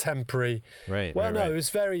as a temporary... Right, well, no, it was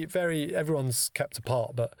very, very... Everyone's kept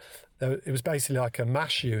apart, but it was basically like a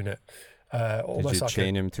MASH unit. Did you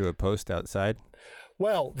chain him to a post outside?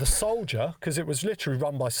 Well, the soldier, because it was literally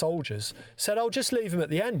run by soldiers, said, "I'll just leave him at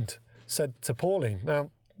the end," said to Pauline.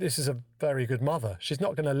 Now, this is a very good mother. She's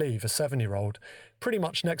not going to leave a 7-year-old pretty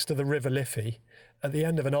much next to the River Liffey at the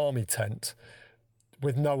end of an army tent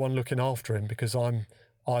with no one looking after him because I'm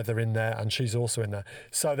either in there and she's also in there.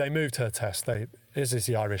 So they moved her test. This is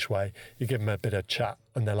the Irish way. You give them a bit of chat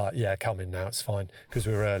and they're like, yeah, come in now, it's fine, because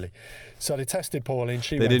we were early. So they tested Pauline.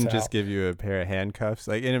 They didn't just give you a pair of handcuffs.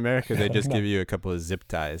 Like in America, they just give you a couple of zip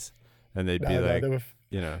ties and they'd be like,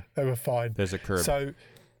 they were fine. There's a curb. So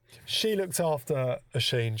she looked after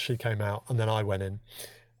Oisin. She came out and then I went in,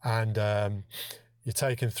 and you're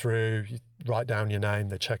taken through, you write down your name,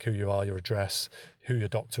 they check who you are, your address, who your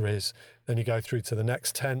doctor is. Then you go through to the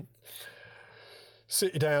next tent,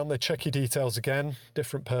 sit you down, they check your details again,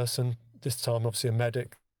 different person, this time obviously a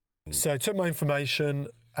medic. So I took my information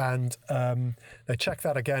and they check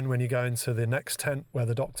that again when you go into the next tent where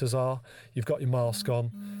the doctors are. You've got your mask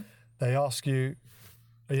on. They ask you,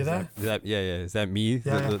 are you there? Is that me?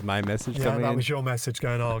 Yeah. My message coming in? Yeah, that was your message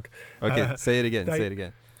going on. Okay, say it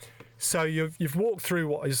again. So you've walked through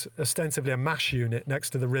what is ostensibly a MASH unit next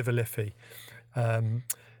to the River Liffey,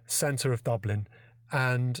 centre of Dublin,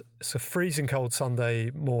 and it's a freezing cold Sunday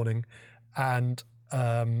morning, and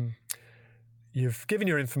you've given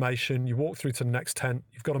your information, you walk through to the next tent,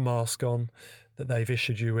 you've got a mask on that they've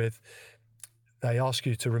issued you with. They ask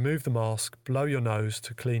you to remove the mask, blow your nose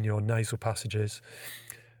to clean your nasal passages,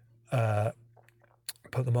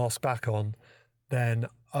 put the mask back on, then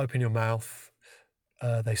open your mouth.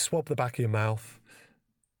 They swab the back of your mouth.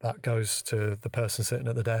 That goes to the person sitting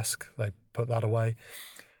at the desk. They put that away.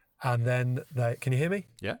 And then can you hear me?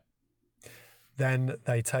 Yeah. Then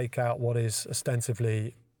they take out what is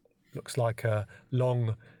ostensibly, looks like a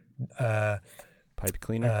long pipe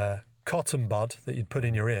cleaner, cotton bud that you'd put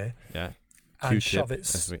in your ear. Yeah. And shove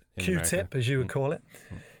it, Q-tip as you would call it.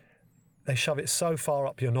 They shove it so far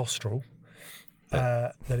up your nostril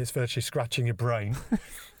that it's virtually scratching your brain.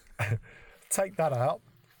 Take that out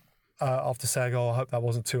after saying, "Oh, I hope that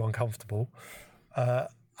wasn't too uncomfortable,"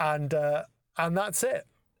 and that's it.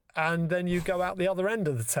 And then you go out the other end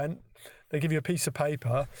of the tent. They give you a piece of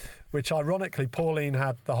paper, which ironically Pauline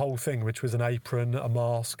had the whole thing, which was an apron, a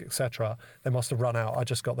mask, etc. They must have run out. I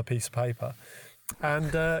just got the piece of paper,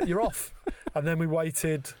 and you're off. And then we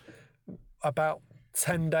waited about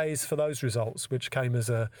 10 days for those results, which came as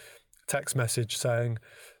a text message saying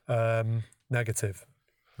negative.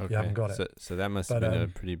 Okay. You haven't got it. So that must have been a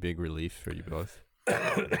pretty big relief for you both.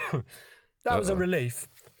 That was a relief.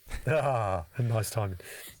 Nice timing.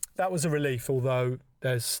 That was a relief, although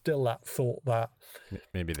there's still that thought that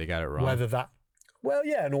maybe they got it wrong. whether that, well,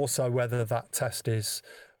 yeah, and also whether that test is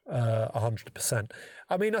 100%.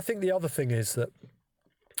 I mean, I think the other thing is that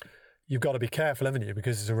you've got to be careful, haven't you?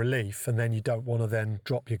 Because it's a relief, and then you don't want to then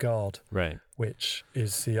drop your guard, right? Which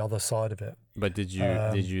is the other side of it. But did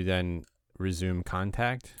you then resume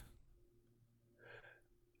contact?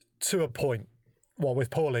 To a point. Well, with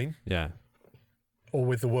Pauline? Yeah. Or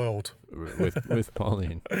with the world? With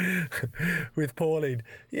Pauline. With Pauline.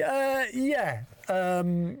 Yeah.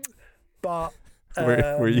 But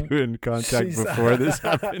were you in contact before this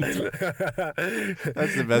happened?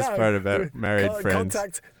 That's the best part about married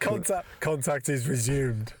friends. Contact is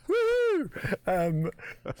resumed. Woo!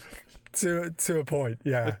 To a point,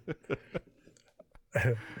 yeah.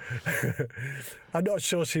 I'm not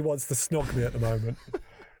sure she wants to snog me at the moment,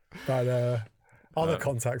 but other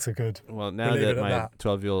contacts are good. Well, now that my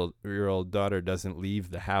 12-year-old daughter doesn't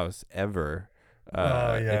leave the house ever,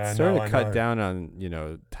 it's sort of cut down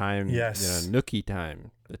on time, yes. nookie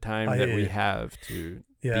time, the time that we have to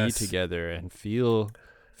be together and feel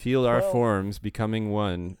our forms becoming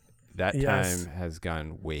one. That time has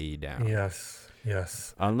gone way down. Yes.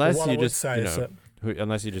 Unless you just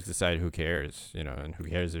unless you just decide who cares, and who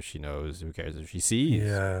cares if she knows, who cares if she sees.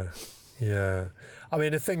 Yeah. I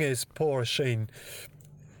mean, the thing is, poor Oisin,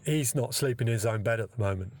 he's not sleeping in his own bed at the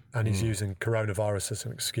moment, and he's using coronavirus as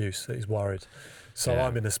an excuse that he's worried. So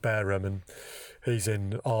I'm in a spare room, and he's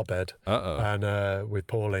in our bed, and with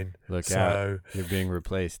Pauline. Look out! You're being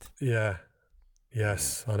replaced. Yeah.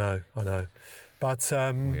 Yes, I know. But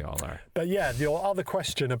we all are. But yeah, your other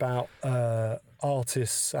question about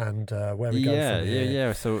artists and where we go from here.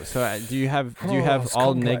 Yeah. So do you have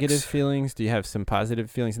all complex. Negative feelings? Do you have some positive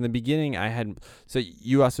feelings? In the beginning, I had. So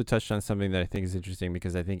you also touched on something that I think is interesting,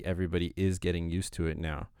 because I think everybody is getting used to it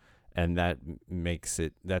now, and that makes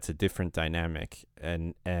it. That's a different dynamic,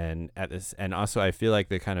 and also I feel like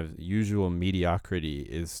the kind of usual mediocrity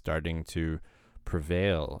is starting to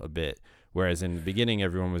prevail a bit. Whereas in the beginning,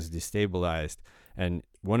 everyone was destabilized. And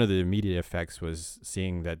one of the immediate effects was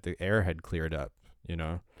seeing that the air had cleared up,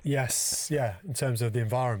 Yes, yeah, in terms of the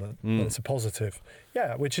environment. It's a positive.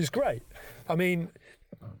 Yeah, which is great. I mean,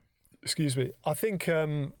 excuse me, I think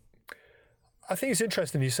it's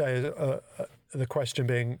interesting you say the question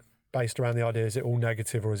being based around the idea, is it all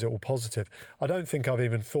negative or is it all positive? I don't think I've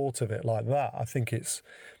even thought of it like that. I think it's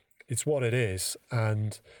what it is.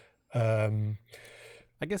 And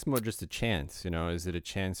I guess more just a chance, is it a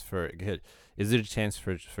chance for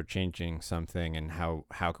changing something, and how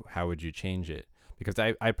would you change it? Because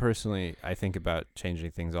I personally, I think about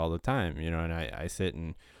changing things all the time, and I sit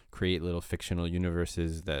and create little fictional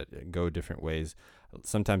universes that go different ways.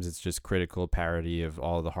 Sometimes it's just critical parody of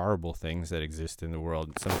all the horrible things that exist in the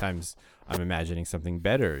world. Sometimes I'm imagining something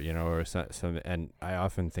better, or some, and I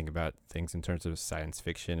often think about things in terms of science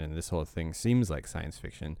fiction, and this whole thing seems like science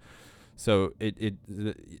fiction. So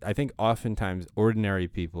I think oftentimes ordinary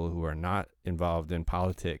people who are not involved in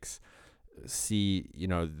politics see,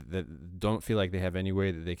 that don't feel like they have any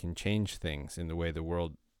way that they can change things in the way the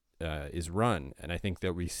world is run. And I think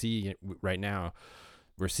that we see right now,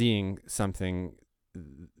 we're seeing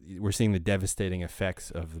the devastating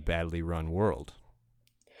effects of the badly run world.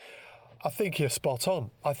 I think you're spot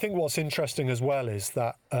on. I think what's interesting as well is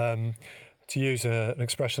that, to use an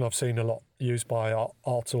expression I've seen a lot used by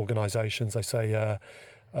arts organisations, they say,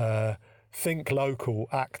 think local,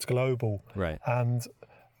 act global. Right. And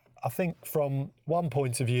I think from one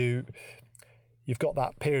point of view, you've got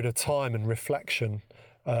that period of time and reflection,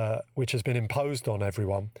 which has been imposed on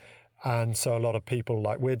everyone. And so a lot of people,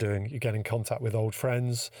 like we're doing, you get in contact with old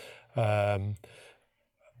friends.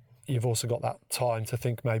 You've also got that time to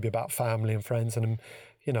think maybe about family and friends. And,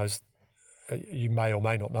 you may or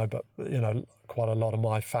may not know, but, quite a lot of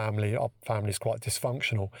my family, our family's quite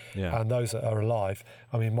dysfunctional. Yeah. And those that are alive,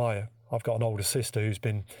 I mean, I've got an older sister who's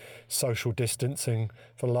been social distancing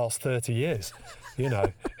for the last 30 years. You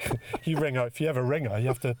ring her, if you ever ring her, you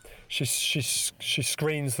have to, she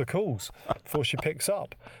screens the calls before she picks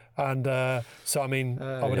up. And so, I mean,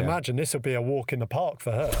 I would imagine this will be a walk in the park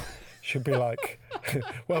for her. She'll be like,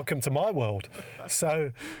 welcome to my world.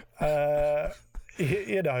 So,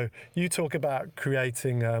 you talk about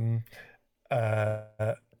creating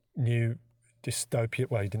new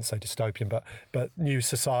dystopian. Well, you didn't say dystopian, but new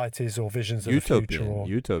societies or visions of the future, or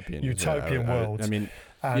utopian world. I mean,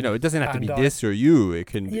 it doesn't have to be this or you. It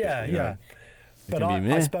can. Yeah. It But can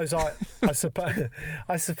be I meh. suppose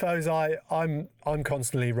I'm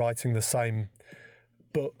constantly writing the same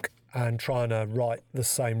book and trying to right the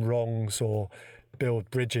same wrongs or build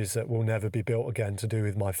bridges that will never be built again to do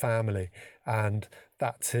with my family. And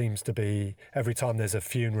that seems to be every time there's a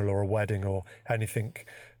funeral or a wedding or anything,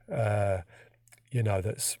 that's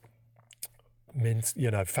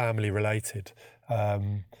family related,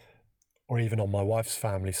 or even on my wife's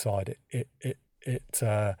family side, it's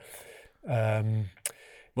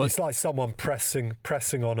like someone pressing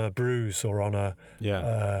on a bruise or on a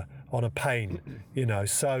pain,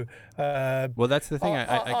 So well, that's the thing.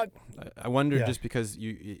 I wonder, yeah. just because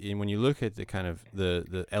when you look at the kind of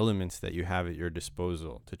the elements that you have at your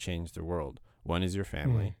disposal to change the world, one is your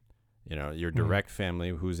family, your direct family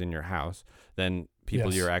who's in your house, then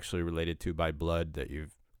people Yes. you're actually related to by blood that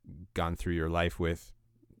you've gone through your life with,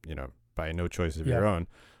 by no choice of your own,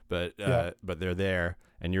 but they're there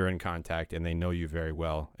and you're in contact and they know you very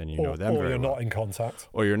well and you know them very well. Or you're not in contact.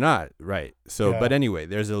 Or you're not, right. So, Yeah. but anyway,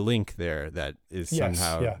 there's a link there that is Yes,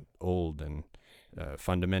 somehow yeah. old and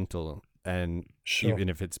fundamental, and Sure. even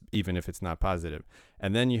if it's not positive.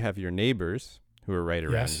 And then you have your neighbors who are right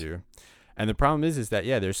around Yes. you. And the problem is that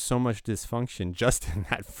there's so much dysfunction just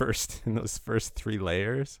in those first three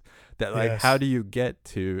layers that Yes. how do you get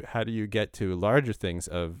to larger things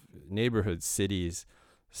of neighborhoods, cities,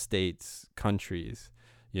 states, countries,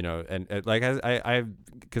 and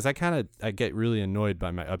because I get really annoyed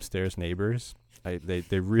by my upstairs neighbors.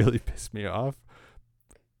 They really piss me off.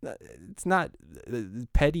 It's not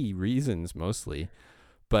petty reasons mostly,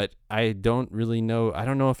 but I don't really know. I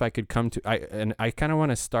don't know if I could come to. I kind of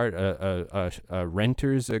want to start a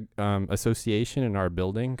renters association in our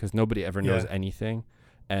building because nobody ever knows anything,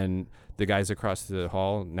 and the guys across the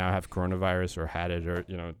hall now have coronavirus or had it, or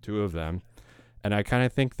two of them. And I kind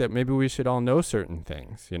of think that maybe we should all know certain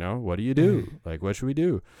things, what do you do? Like, what should we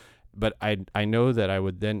do? But I know that I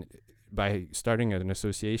would then, by starting an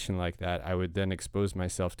association like that, I would then expose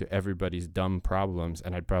myself to everybody's dumb problems,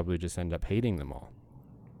 and I'd probably just end up hating them all.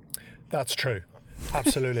 That's true.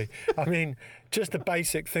 Absolutely. I mean, just the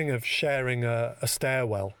basic thing of sharing a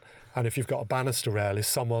stairwell, and if you've got a banister rail, is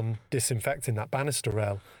someone disinfecting that banister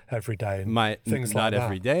rail every day? And things not like that.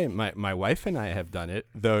 every day. My wife and I have done it,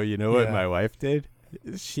 though. You know what my wife did?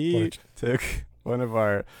 She took one of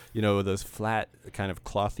our, those flat kind of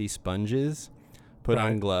clothy sponges, put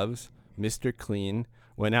on gloves, Mr. Clean,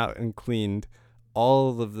 went out and cleaned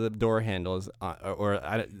all of the door handles or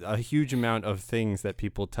a huge amount of things that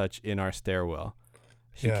people touch in our stairwell.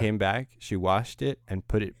 She came back, she washed it and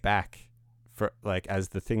put it back for as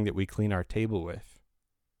the thing that we clean our table with.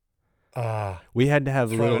 We had to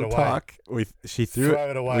have a little talk. She threw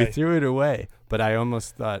it away. We threw it away, but I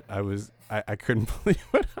almost thought I couldn't believe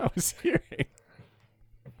what I was hearing.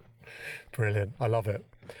 Brilliant. I love it.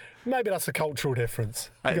 Maybe that's a cultural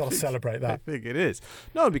difference. You got to celebrate that. I think it is.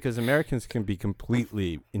 No, because Americans can be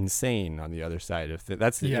completely insane on the other side of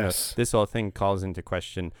that's this whole thing calls into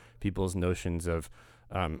question people's notions of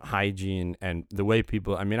hygiene and the way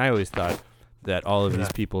people. I mean, I always thought that all of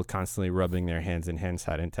these people constantly rubbing their hands in hand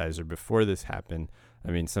sanitizer before this happened.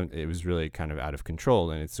 I mean, it was really kind of out of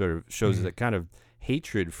control, and it sort of shows that kind of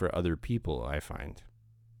hatred for other people, I find.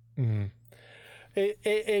 It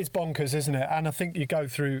is bonkers, isn't it? And I think you go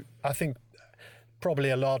through,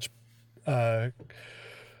 probably a large amount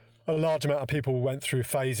of people went through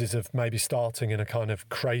phases of maybe starting in a kind of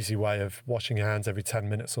crazy way of washing your hands every 10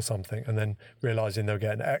 minutes or something, and then realising they were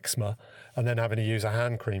getting eczema, and then having to use a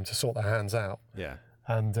hand cream to sort their hands out. Yeah.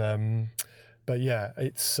 And, but yeah,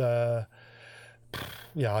 it's, I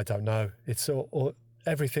don't know. It's all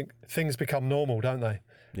things become normal, don't they?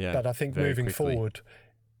 Yeah. But I think moving forward,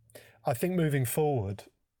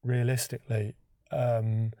 realistically,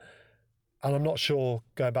 and I'm not sure,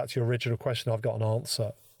 going back to your original question, I've got an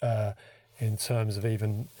answer in terms of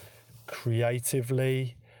even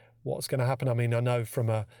creatively what's going to happen. I mean, I know from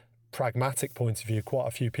a pragmatic point of view, quite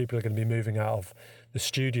a few people are going to be moving out of the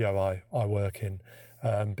studio I work in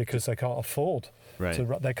because they can't afford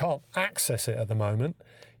they can't access it at the moment,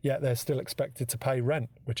 yet they're still expected to pay rent,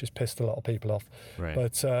 which has pissed a lot of people off. Right.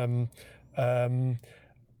 But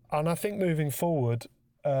and I think moving forward,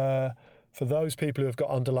 for those people who have got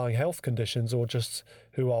underlying health conditions or just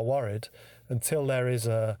who are worried, until there is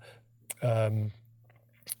a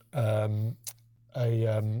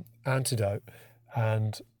antidote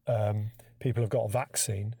and people have got a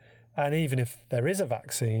vaccine, and even if there is a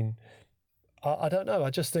vaccine, I don't know. I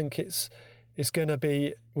just think it's going to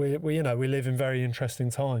be we live in very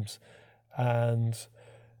interesting times, and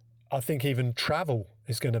I think even travel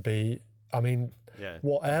is going to be. I mean, Yeah.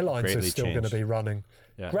 what airlines are Greatly still going to changed. be running.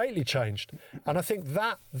 Yeah. Greatly changed. And I think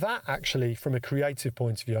that actually, from a creative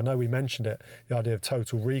point of view, I know we mentioned it, the idea of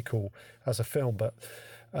Total Recall as a film, but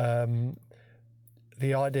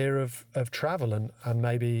the idea of travel and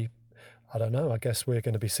maybe, I don't know, I guess we're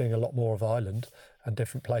going to be seeing a lot more of Ireland and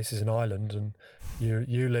different places in Ireland. And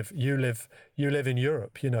you live in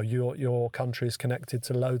Europe. You know, your country is connected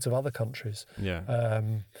to loads of other countries. Yeah.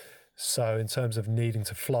 So in terms of needing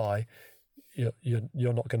to fly,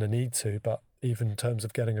 you're not going to need to. But even in terms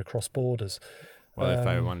of getting across borders, Well, if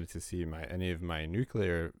I wanted to see any of my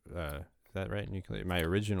nuclear, is that right? Nuclear, my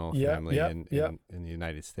original family in the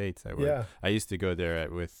United States, I used to go there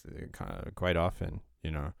quite often,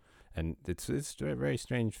 you know, and it's a very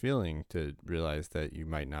strange feeling to realize that you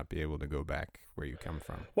might not be able to go back where you come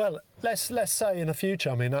from. Well, let's say in the future,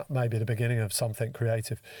 I mean, that may be the beginning of something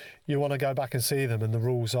creative. You want to go back and see them, and the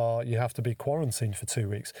rules are you have to be quarantined for 2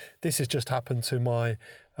 weeks. This has just happened to my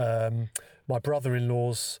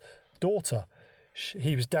brother-in-law's daughter.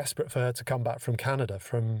 He was desperate for her to come back from Canada,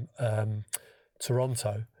 from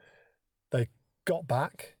Toronto. They got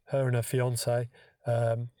back, her and her fiance,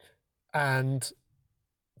 and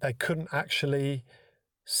they couldn't actually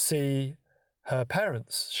see her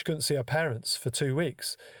parents. She couldn't see her parents for 2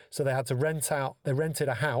 weeks. So they had to rented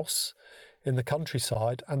a house in the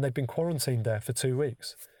countryside, and they've been quarantined there for 2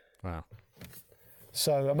 weeks. Wow.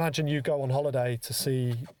 So imagine you go on holiday to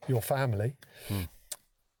see your family,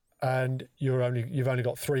 and you've only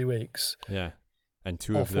got 3 weeks. Yeah. And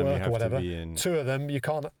two of off them you work or have whatever. to be in. Two of them, you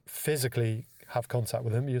can't physically have contact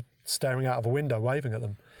with them. You're staring out of a window, waving at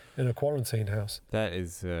them in a quarantine house. That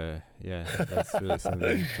is, that's really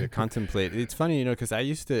something to contemplate. It's funny, you know, because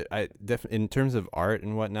in terms of art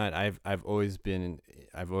and whatnot, I've always been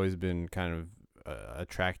kind of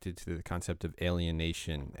attracted to the concept of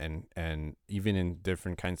alienation and even in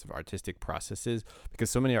different kinds of artistic processes, because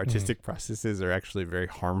so many artistic processes are actually very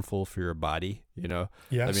harmful for your body, you know.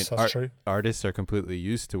 Yes, I mean, that's true. Artists are completely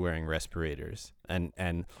used to wearing respirators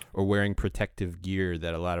or wearing protective gear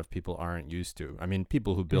that a lot of people aren't used to. I mean,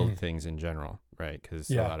 people who build things in general, right? Because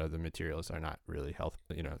a lot of the materials are not really healthy,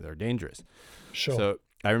 you know, they're dangerous. Sure. So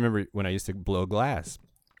I remember when I used to blow glass,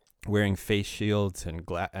 wearing face shields and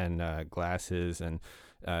glasses and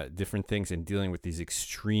different things, and dealing with these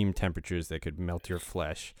extreme temperatures that could melt your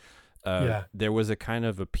flesh. There was a kind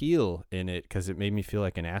of appeal in it because it made me feel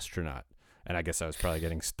like an astronaut. And I guess I was probably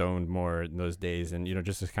getting stoned more in those days, and you know,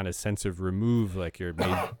 just this kind of sense of remove, like you're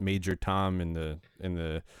Major Tom in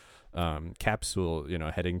the capsule, you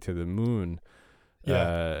know, heading to the moon.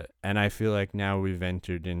 And I feel like now we've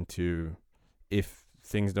entered into, if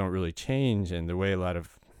things don't really change, and the way a lot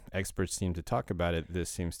of experts seem to talk about it,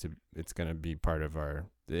 it's going to be part of our,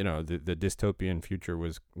 you know, the dystopian future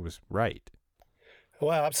was right.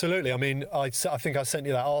 Well, absolutely. I mean, I think I sent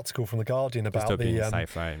you that article from The Guardian about dystopian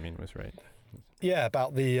sci-fi, I mean, was right. Yeah,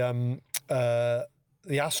 about the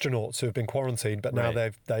astronauts who have been quarantined, but now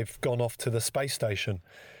they've gone off to the space station.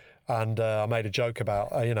 And I made a joke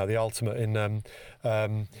about, you know, the ultimate in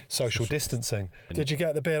social distancing. Did you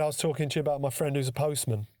get the bit I was talking to you about my friend who's a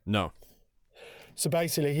postman? No. So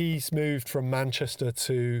basically, he's moved from Manchester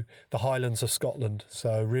to the Highlands of Scotland,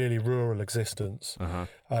 so really rural existence.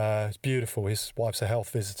 It's beautiful. His wife's a health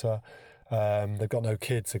visitor. They've got no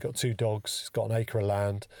kids. They've got 2 dogs. He's got an acre of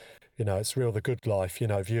land. You know, it's real the good life, you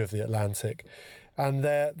know, view of the Atlantic. And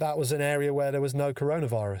that was an area where there was no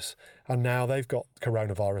coronavirus. And now they've got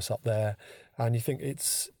coronavirus up there. And you think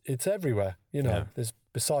it's everywhere. You know, there's,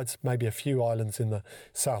 besides maybe a few islands in the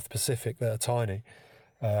South Pacific that are tiny,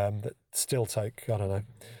 that still take, I don't know,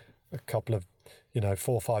 a couple of, you know,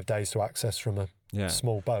 4 or 5 days to access from a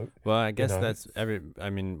small boat. Well, I guess you know. that's I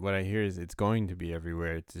mean, what I hear is it's going to be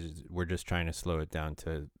everywhere. We're just trying to slow it down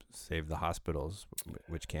to save the hospitals,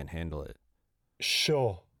 which can't handle it.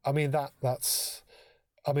 Sure. I mean, that's,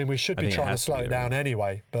 I mean, we should be trying to slow it down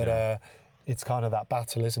anyway, but it's kind of that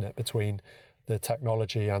battle, isn't it, between the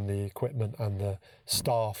technology and the equipment and the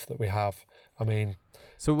staff that we have. I mean,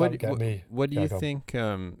 so what do you think,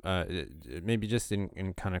 maybe just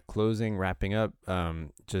in kind of closing, wrapping up, so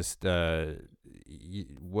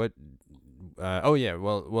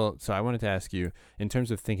I wanted to ask you, in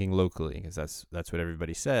terms of thinking locally, because that's what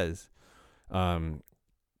everybody says,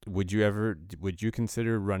 would you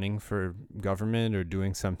consider running for government or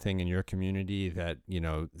doing something in your community that, you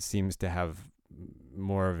know, seems to have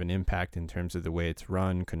more of an impact in terms of the way it's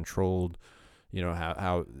run, controlled, you know,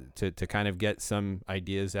 how to kind of get some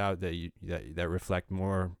ideas out that reflect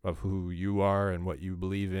more of who you are and what you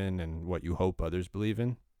believe in and what you hope others believe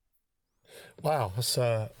in? Wow, that's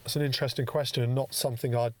an interesting question, and not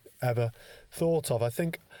something I'd ever thought of. I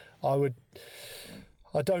think I would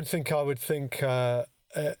I don't think I would think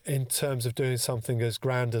in terms of doing something as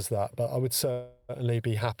grand as that, but I would certainly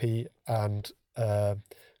be happy and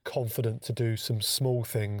confident to do some small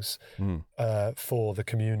things for the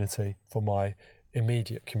community, for my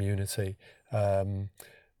immediate community.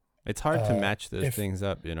 It's hard to match those things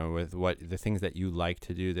up, with what the things that you like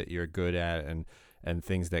to do, that you're good at, and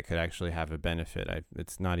things that could actually have a benefit.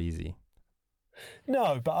 It's not easy.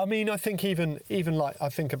 No, but I mean, I think even like I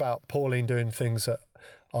think about Pauline doing things that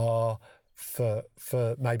are for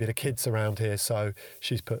maybe the kids around here. So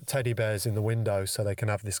she's put teddy bears in the window so they can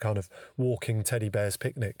have this kind of walking teddy bears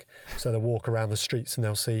picnic. So they'll walk around the streets and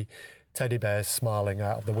they'll see teddy bears smiling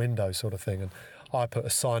out of the window, sort of thing. And I put a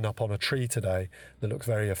sign up on a tree today that looked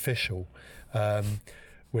very official,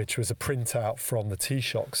 which was a printout from the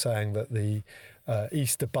Taoiseach saying that the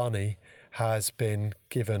Easter Bunny has been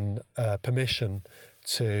given permission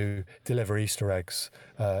to deliver Easter eggs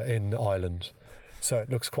in Ireland. So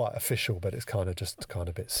it looks quite official, but it's kind of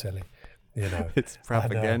a bit silly, It's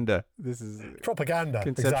propaganda. This is propaganda.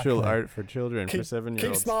 Conceptual exactly. art for children, for 7-year-olds.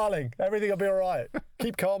 Keep smiling. Everything will be all right.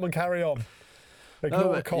 Keep calm and carry on.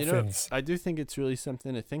 Ignore the coffins. I do think it's really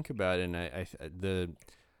something to think about, and I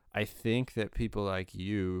think that people like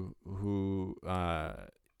you who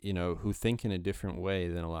who think in a different way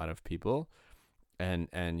than a lot of people, and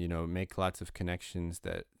make lots of connections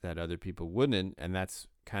that other people wouldn't, and that's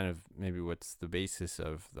kind of maybe what's the basis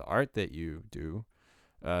of the art that you do.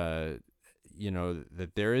 That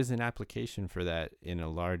there is an application for that in a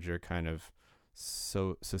larger kind of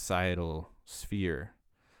societal sphere.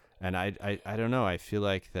 And I don't know. I feel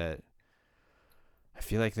like that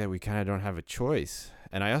we kind of don't have a choice.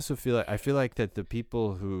 And I also feel like that the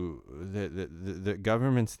people who the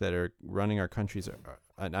governments that are running our countries are,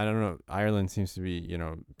 I don't know. Ireland seems to be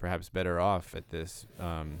perhaps better off at this.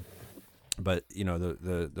 But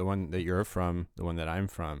the one that you're from, the one that I'm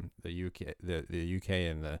from, the UK, the UK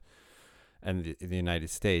and the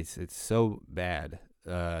United States, it's so bad.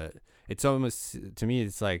 It's almost, to me,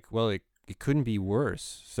 it's like, well, it couldn't be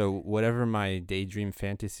worse. So whatever my daydream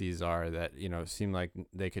fantasies are that, seem like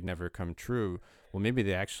they could never come true, well, maybe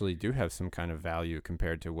they actually do have some kind of value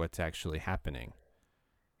compared to what's actually happening.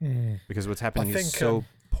 Because what's happening is so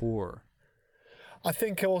poor. I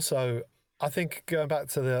think going back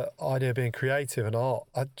to the idea of being creative and art,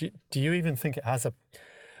 do you even think it has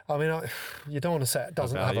you don't want to say it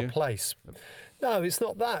doesn't have a place. No, it's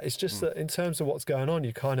not that. It's just that in terms of what's going on,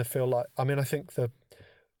 you kind of feel like, I think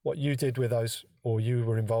what you did with those, or you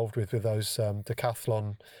were involved with those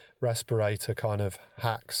Decathlon respirator kind of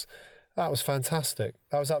hacks, that was fantastic.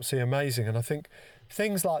 That was absolutely amazing. And I think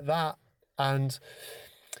things like that, and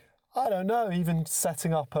I don't know, even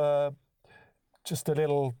setting up just a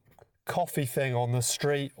little coffee thing on the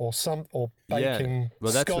street or baking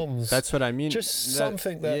scones. That's what I mean. Just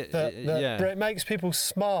something that it makes people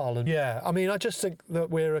smile. And I just think that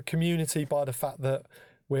we're a community by the fact that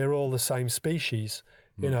we're all the same species.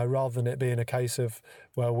 Rather than it being a case of,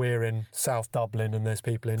 well, we're in South Dublin and there's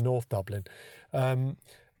people in North Dublin. And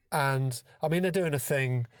they're doing a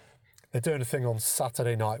thing on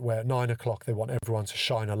Saturday night where at 9:00 they want everyone to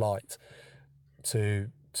shine a light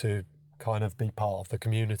to kind of be part of the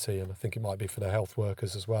community, and I think it might be for the health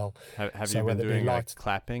workers as well. Have you been doing like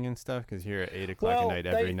clapping and stuff? Because here at 8:00 at night,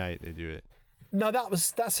 every night they do it. No,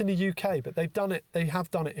 that's in the UK, but they've done it. They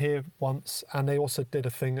have done it here once, and they also did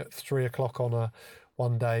a thing at 3:00 on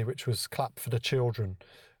one day, which was clap for the children,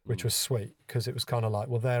 which was sweet because it was kind of like,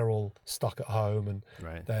 well, they're all stuck at home and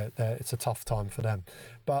it's a tough time for them.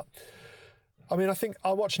 But I think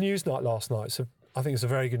I watched Newsnight last night, so I think it's a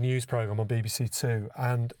very good news programme on BBC Two,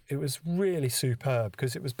 and it was really superb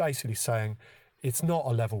because it was basically saying it's not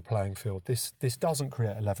a level playing field. This doesn't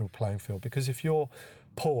create a level playing field, because if you're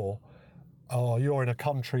poor or you're in a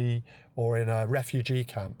country or in a refugee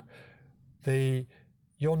camp,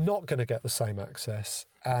 you're not going to get the same access,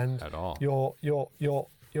 and at all.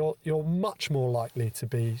 You're much more likely to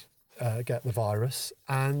get the virus,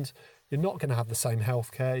 and you're not going to have the same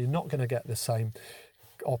healthcare. You're not going to get the same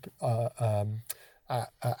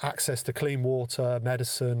access to clean water,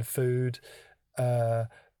 medicine, food. It's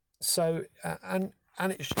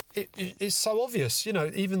so obvious,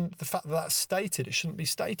 even the fact that that's stated, it shouldn't be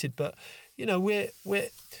stated, but we're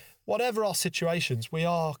whatever our situations, we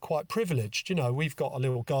are quite privileged. We've got a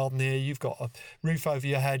little garden here, you've got a roof over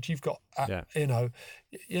your head, you've got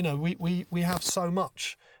we have so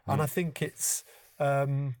much. And I think it's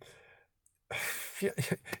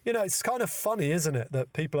it's kind of funny, isn't it,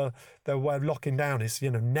 that their way of locking down is,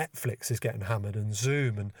 Netflix is getting hammered, and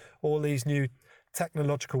Zoom, and all these new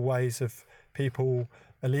technological ways of people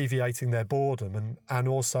alleviating their boredom, and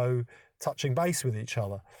also touching base with each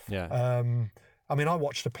other. Yeah. I mean, I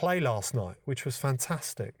watched a play last night, which was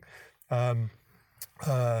fantastic. One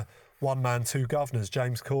Man, Two Governors,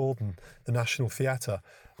 James Corden, the National Theatre,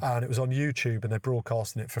 and it was on YouTube, and they're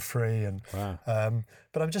broadcasting it for free. And Wow.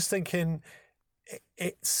 but I'm just thinking,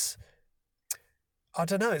 it's, I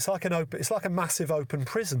don't know, it's like a massive open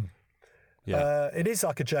prison. Yeah. It is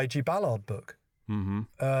like a J.G. Ballard book. Mm-hmm.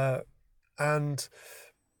 And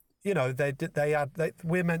you know,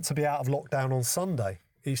 we're meant to be out of lockdown on Sunday,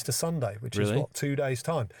 Easter Sunday, which is Really? 2 days'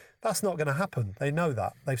 time. That's not going to happen. They know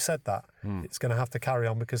that. They've said that. It's going to have to carry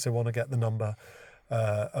on because they want to get the number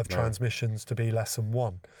of transmissions to be less than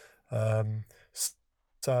 1.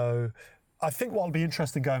 So I think what will be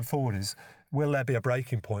interesting going forward is, will there be a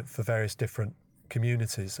breaking point for various different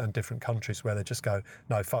communities and different countries where they just go,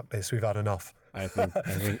 no, fuck this, we've had enough. I think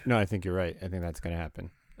I think you're right. I think that's going to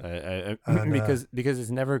happen. And, because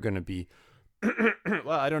it's never going to be.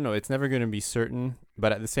 Well, I don't know. It's never going to be certain,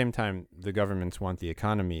 but at the same time, the governments want the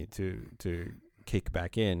economy to kick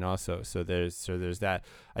back in also. So there's that.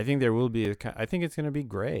 I think there will be. I think it's going to be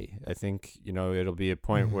gray. I think, you know, it'll be a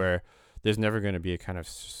point where there's never going to be a kind of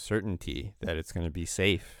certainty that it's going to be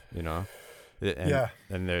safe. You know,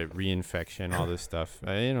 and the reinfection, all this stuff.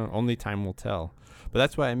 You know, only time will tell. But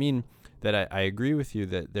that's why I mean that I agree with you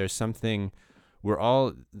that there's something.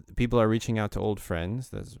 People are reaching out to old friends.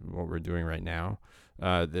 That's what we're doing right now.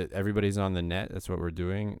 That everybody's on the net. That's what we're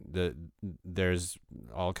doing. There's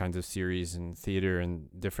all kinds of series and theater and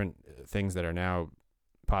different things that are now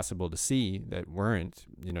possible to see that weren't,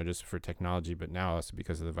 you know, just for technology, but now also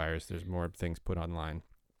because of the virus, there's more things put online.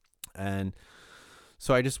 And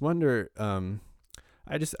so I just wonder,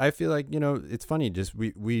 I feel like, you know, it's funny, just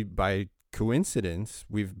we by coincidence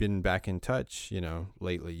we've been back in touch, you know,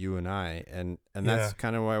 lately, you and I, and that's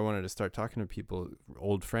kind of why I wanted to start talking to people,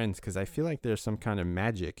 old friends, because I feel like there's some kind of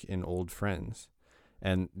magic in old friends,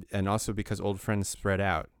 and also because old friends spread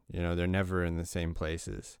out, you know, they're never in the same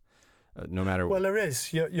places, no matter what. Well, there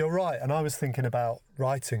is, you're right. And I was thinking about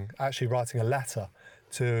writing a letter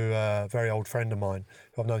to a very old friend of mine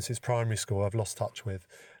who I've known since primary school, I've lost touch with,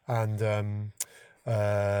 and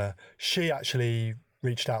she actually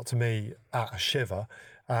reached out to me at a shiver,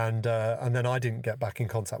 and then I didn't get back in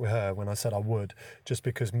contact with her when I said I would, just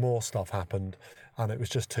because more stuff happened and it was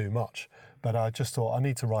just too much. But I just thought I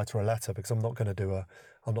need to write her a letter, because I'm not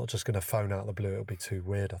just going to phone out the blue. It'll be too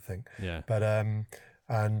weird, I think. Yeah. But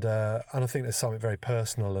and I think there's something very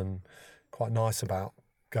personal and quite nice about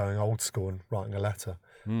going old school and writing a letter.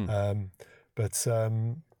 But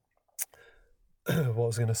what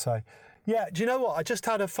was I going to say? Yeah, do you know what? I just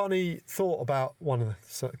had a funny thought about one of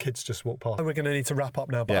the kids just walked past. We're going to need to wrap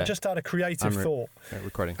up now, but I just had a creative thought.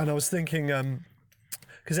 Recording. And I was thinking,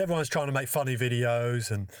 because everyone's trying to make funny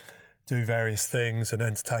videos and do various things and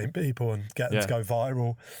entertain people and get them to go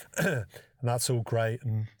viral. And that's all great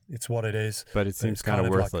and it's what it is. But it seems kind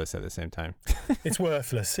of worthless at the same time. It's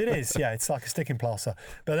worthless. It is, yeah. It's like a sticking plaster.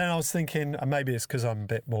 But then I was thinking, and maybe it's because I'm a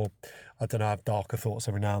bit more, I don't know, I have darker thoughts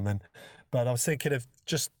every now and then. But I was thinking of,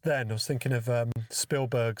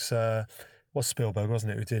 Spielberg's, was Spielberg,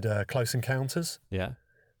 wasn't it, who did Close Encounters? Yeah.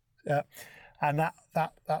 Yeah. And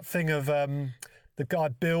that thing of the guy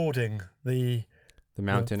building the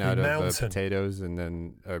mountain out of potatoes and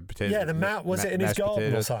then potatoes. Yeah, the mountain, was it in his garden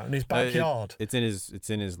potatoes. or something, in his backyard? It's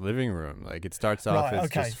in his living room. Like, it starts off as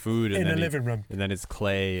just food, and in then the living room, and then it's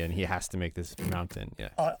clay, and he has to make this mountain. Yeah.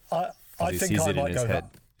 I think I might go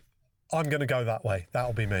that. I'm going to go that way.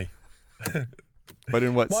 That'll be me. But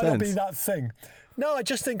in what Might sense? not be that thing. No, I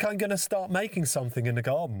just think I'm going to start making something in the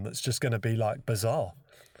garden that's just going to be like bizarre,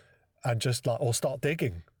 and just like, or start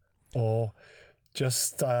digging, or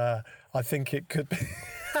just I think it could be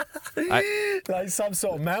like some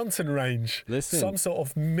sort of mountain range, some sort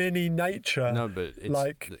of mini nature. No, but it's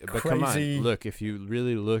like but crazy. Come on, look, if you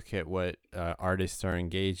really look at what artists are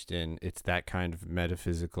engaged in, it's that kind of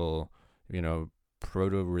metaphysical, you know,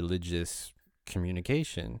 proto-religious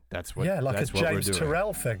communication. That's what. Yeah, like that's a what James we're doing.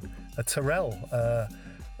 Turrell thing, a Turrell.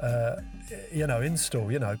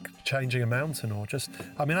 Install, changing a mountain, or just,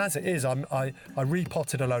 I mean, as it is, I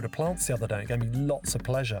repotted a load of plants the other day. It gave me lots of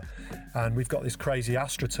pleasure. And we've got this crazy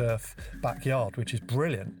AstroTurf backyard, which is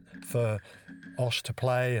brilliant for Osh to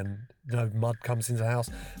play, and, mud comes into the house.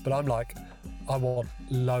 But I'm like, I want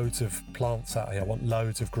loads of plants out here. I want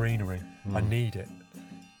loads of greenery. I need it,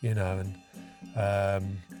 and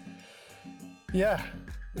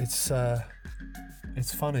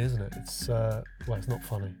it's funny, isn't it? It's it's not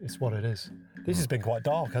funny. It's what it is. This has been quite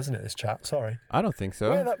dark, hasn't it, this chat? Sorry. I don't think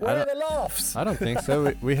so. Where are the laughs? I don't think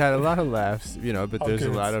so. We had a lot of laughs, but there's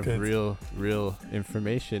a lot of good. real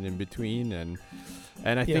information in between, and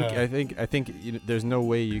And I think there's no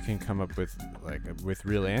way you can come up with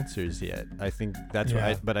real answers yet. I think that's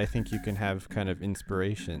but I think you can have kind of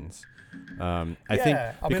inspirations. I think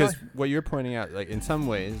because what you're pointing out, like in some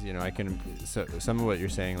ways, some of what you're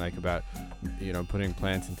saying, like about, putting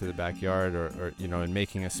plants into the backyard or and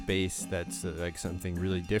making a space that's like something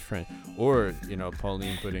really different, or,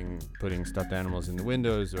 Pauline putting stuffed animals in the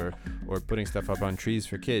windows or putting stuff up on trees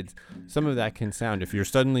for kids. Some of that can sound, if you're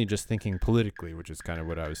suddenly just thinking politically, which is kind of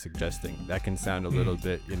what I was suggesting, that can sound a little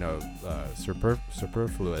bit,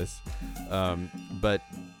 superfluous. But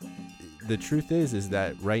the truth is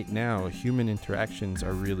that right now human interactions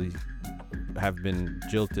have been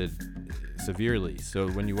jilted severely. So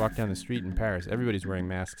when you walk down the street in Paris, everybody's wearing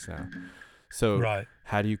masks now. So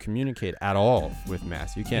how do you communicate at all with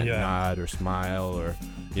masks? You can't nod or smile or,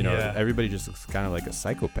 everybody just looks kind of like a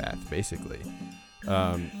psychopath, basically.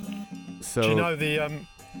 So do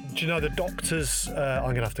you know the doctors? I'm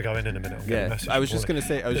going to have to go in a minute. I was just going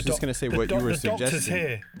to say what you were suggesting. The doctors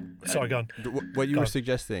here. Sorry, go on. What you were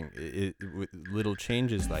suggesting, with little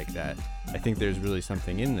changes like that, I think there's really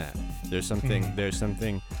something in that. There's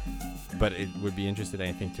something, but it would be interesting,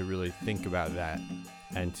 I think, to really think about that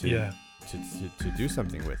and to do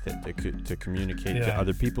something with it, to communicate to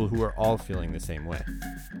other people who are all feeling the same way.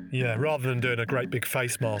 Yeah, rather than doing a great big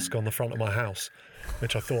face mask on the front of my house,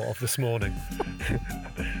 which I thought of this morning.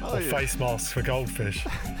 Face masks for goldfish.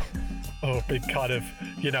 Or a big kind of,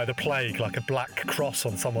 the plague, like a black cross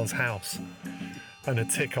on someone's house and a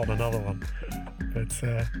tick on another one. But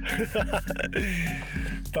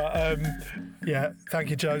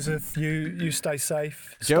thank you, Joseph. You stay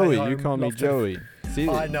safe. Joey, you call me Joey. See,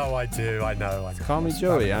 I know I do. I know. Call me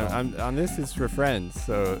Joey. I'm on this is for friends.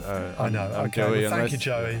 So I know. I'm okay. Joey. Well, thank you,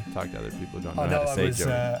 Joey. Talk to other people who don't know how to say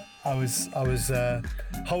Joey. I was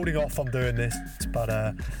holding off on doing this, but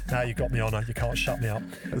now you got me on it. You can't shut me up.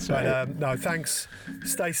 That's right. No, thanks.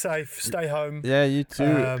 Stay safe. Stay home. Yeah, you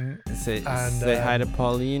too. Say hi to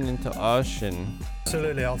Pauline and to Ocean.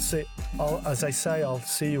 Absolutely. As they say, I'll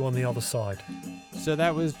see you on the other side. So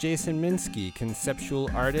that was Jason Minsky, conceptual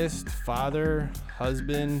artist, father,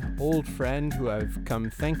 husband, old friend who I've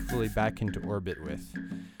come thankfully back into orbit with.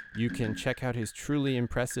 You can check out his truly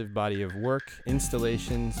impressive body of work,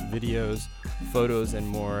 installations, videos, photos, and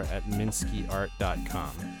more at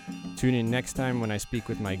minskyart.com. Tune in next time when I speak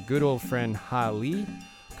with my good old friend Ha Ly,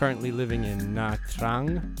 currently living in Nha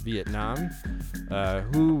Trang, Vietnam,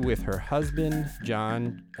 who with her husband,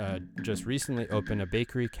 John, just recently opened a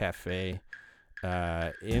bakery cafe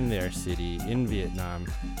in their city in Vietnam,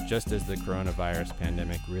 just as the coronavirus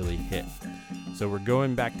pandemic really hit. So we're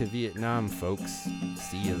going back to Vietnam, folks.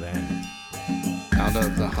 See you then. Out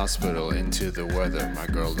of the hospital into the weather, my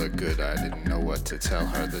girl looked good, I didn't know what to tell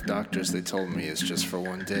her. The doctors, they told me it's just for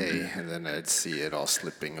one day, and then I'd see it all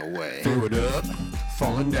slipping away. Throw it up,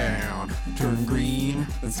 falling down, turn green,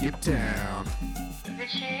 and skip town. The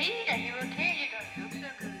shade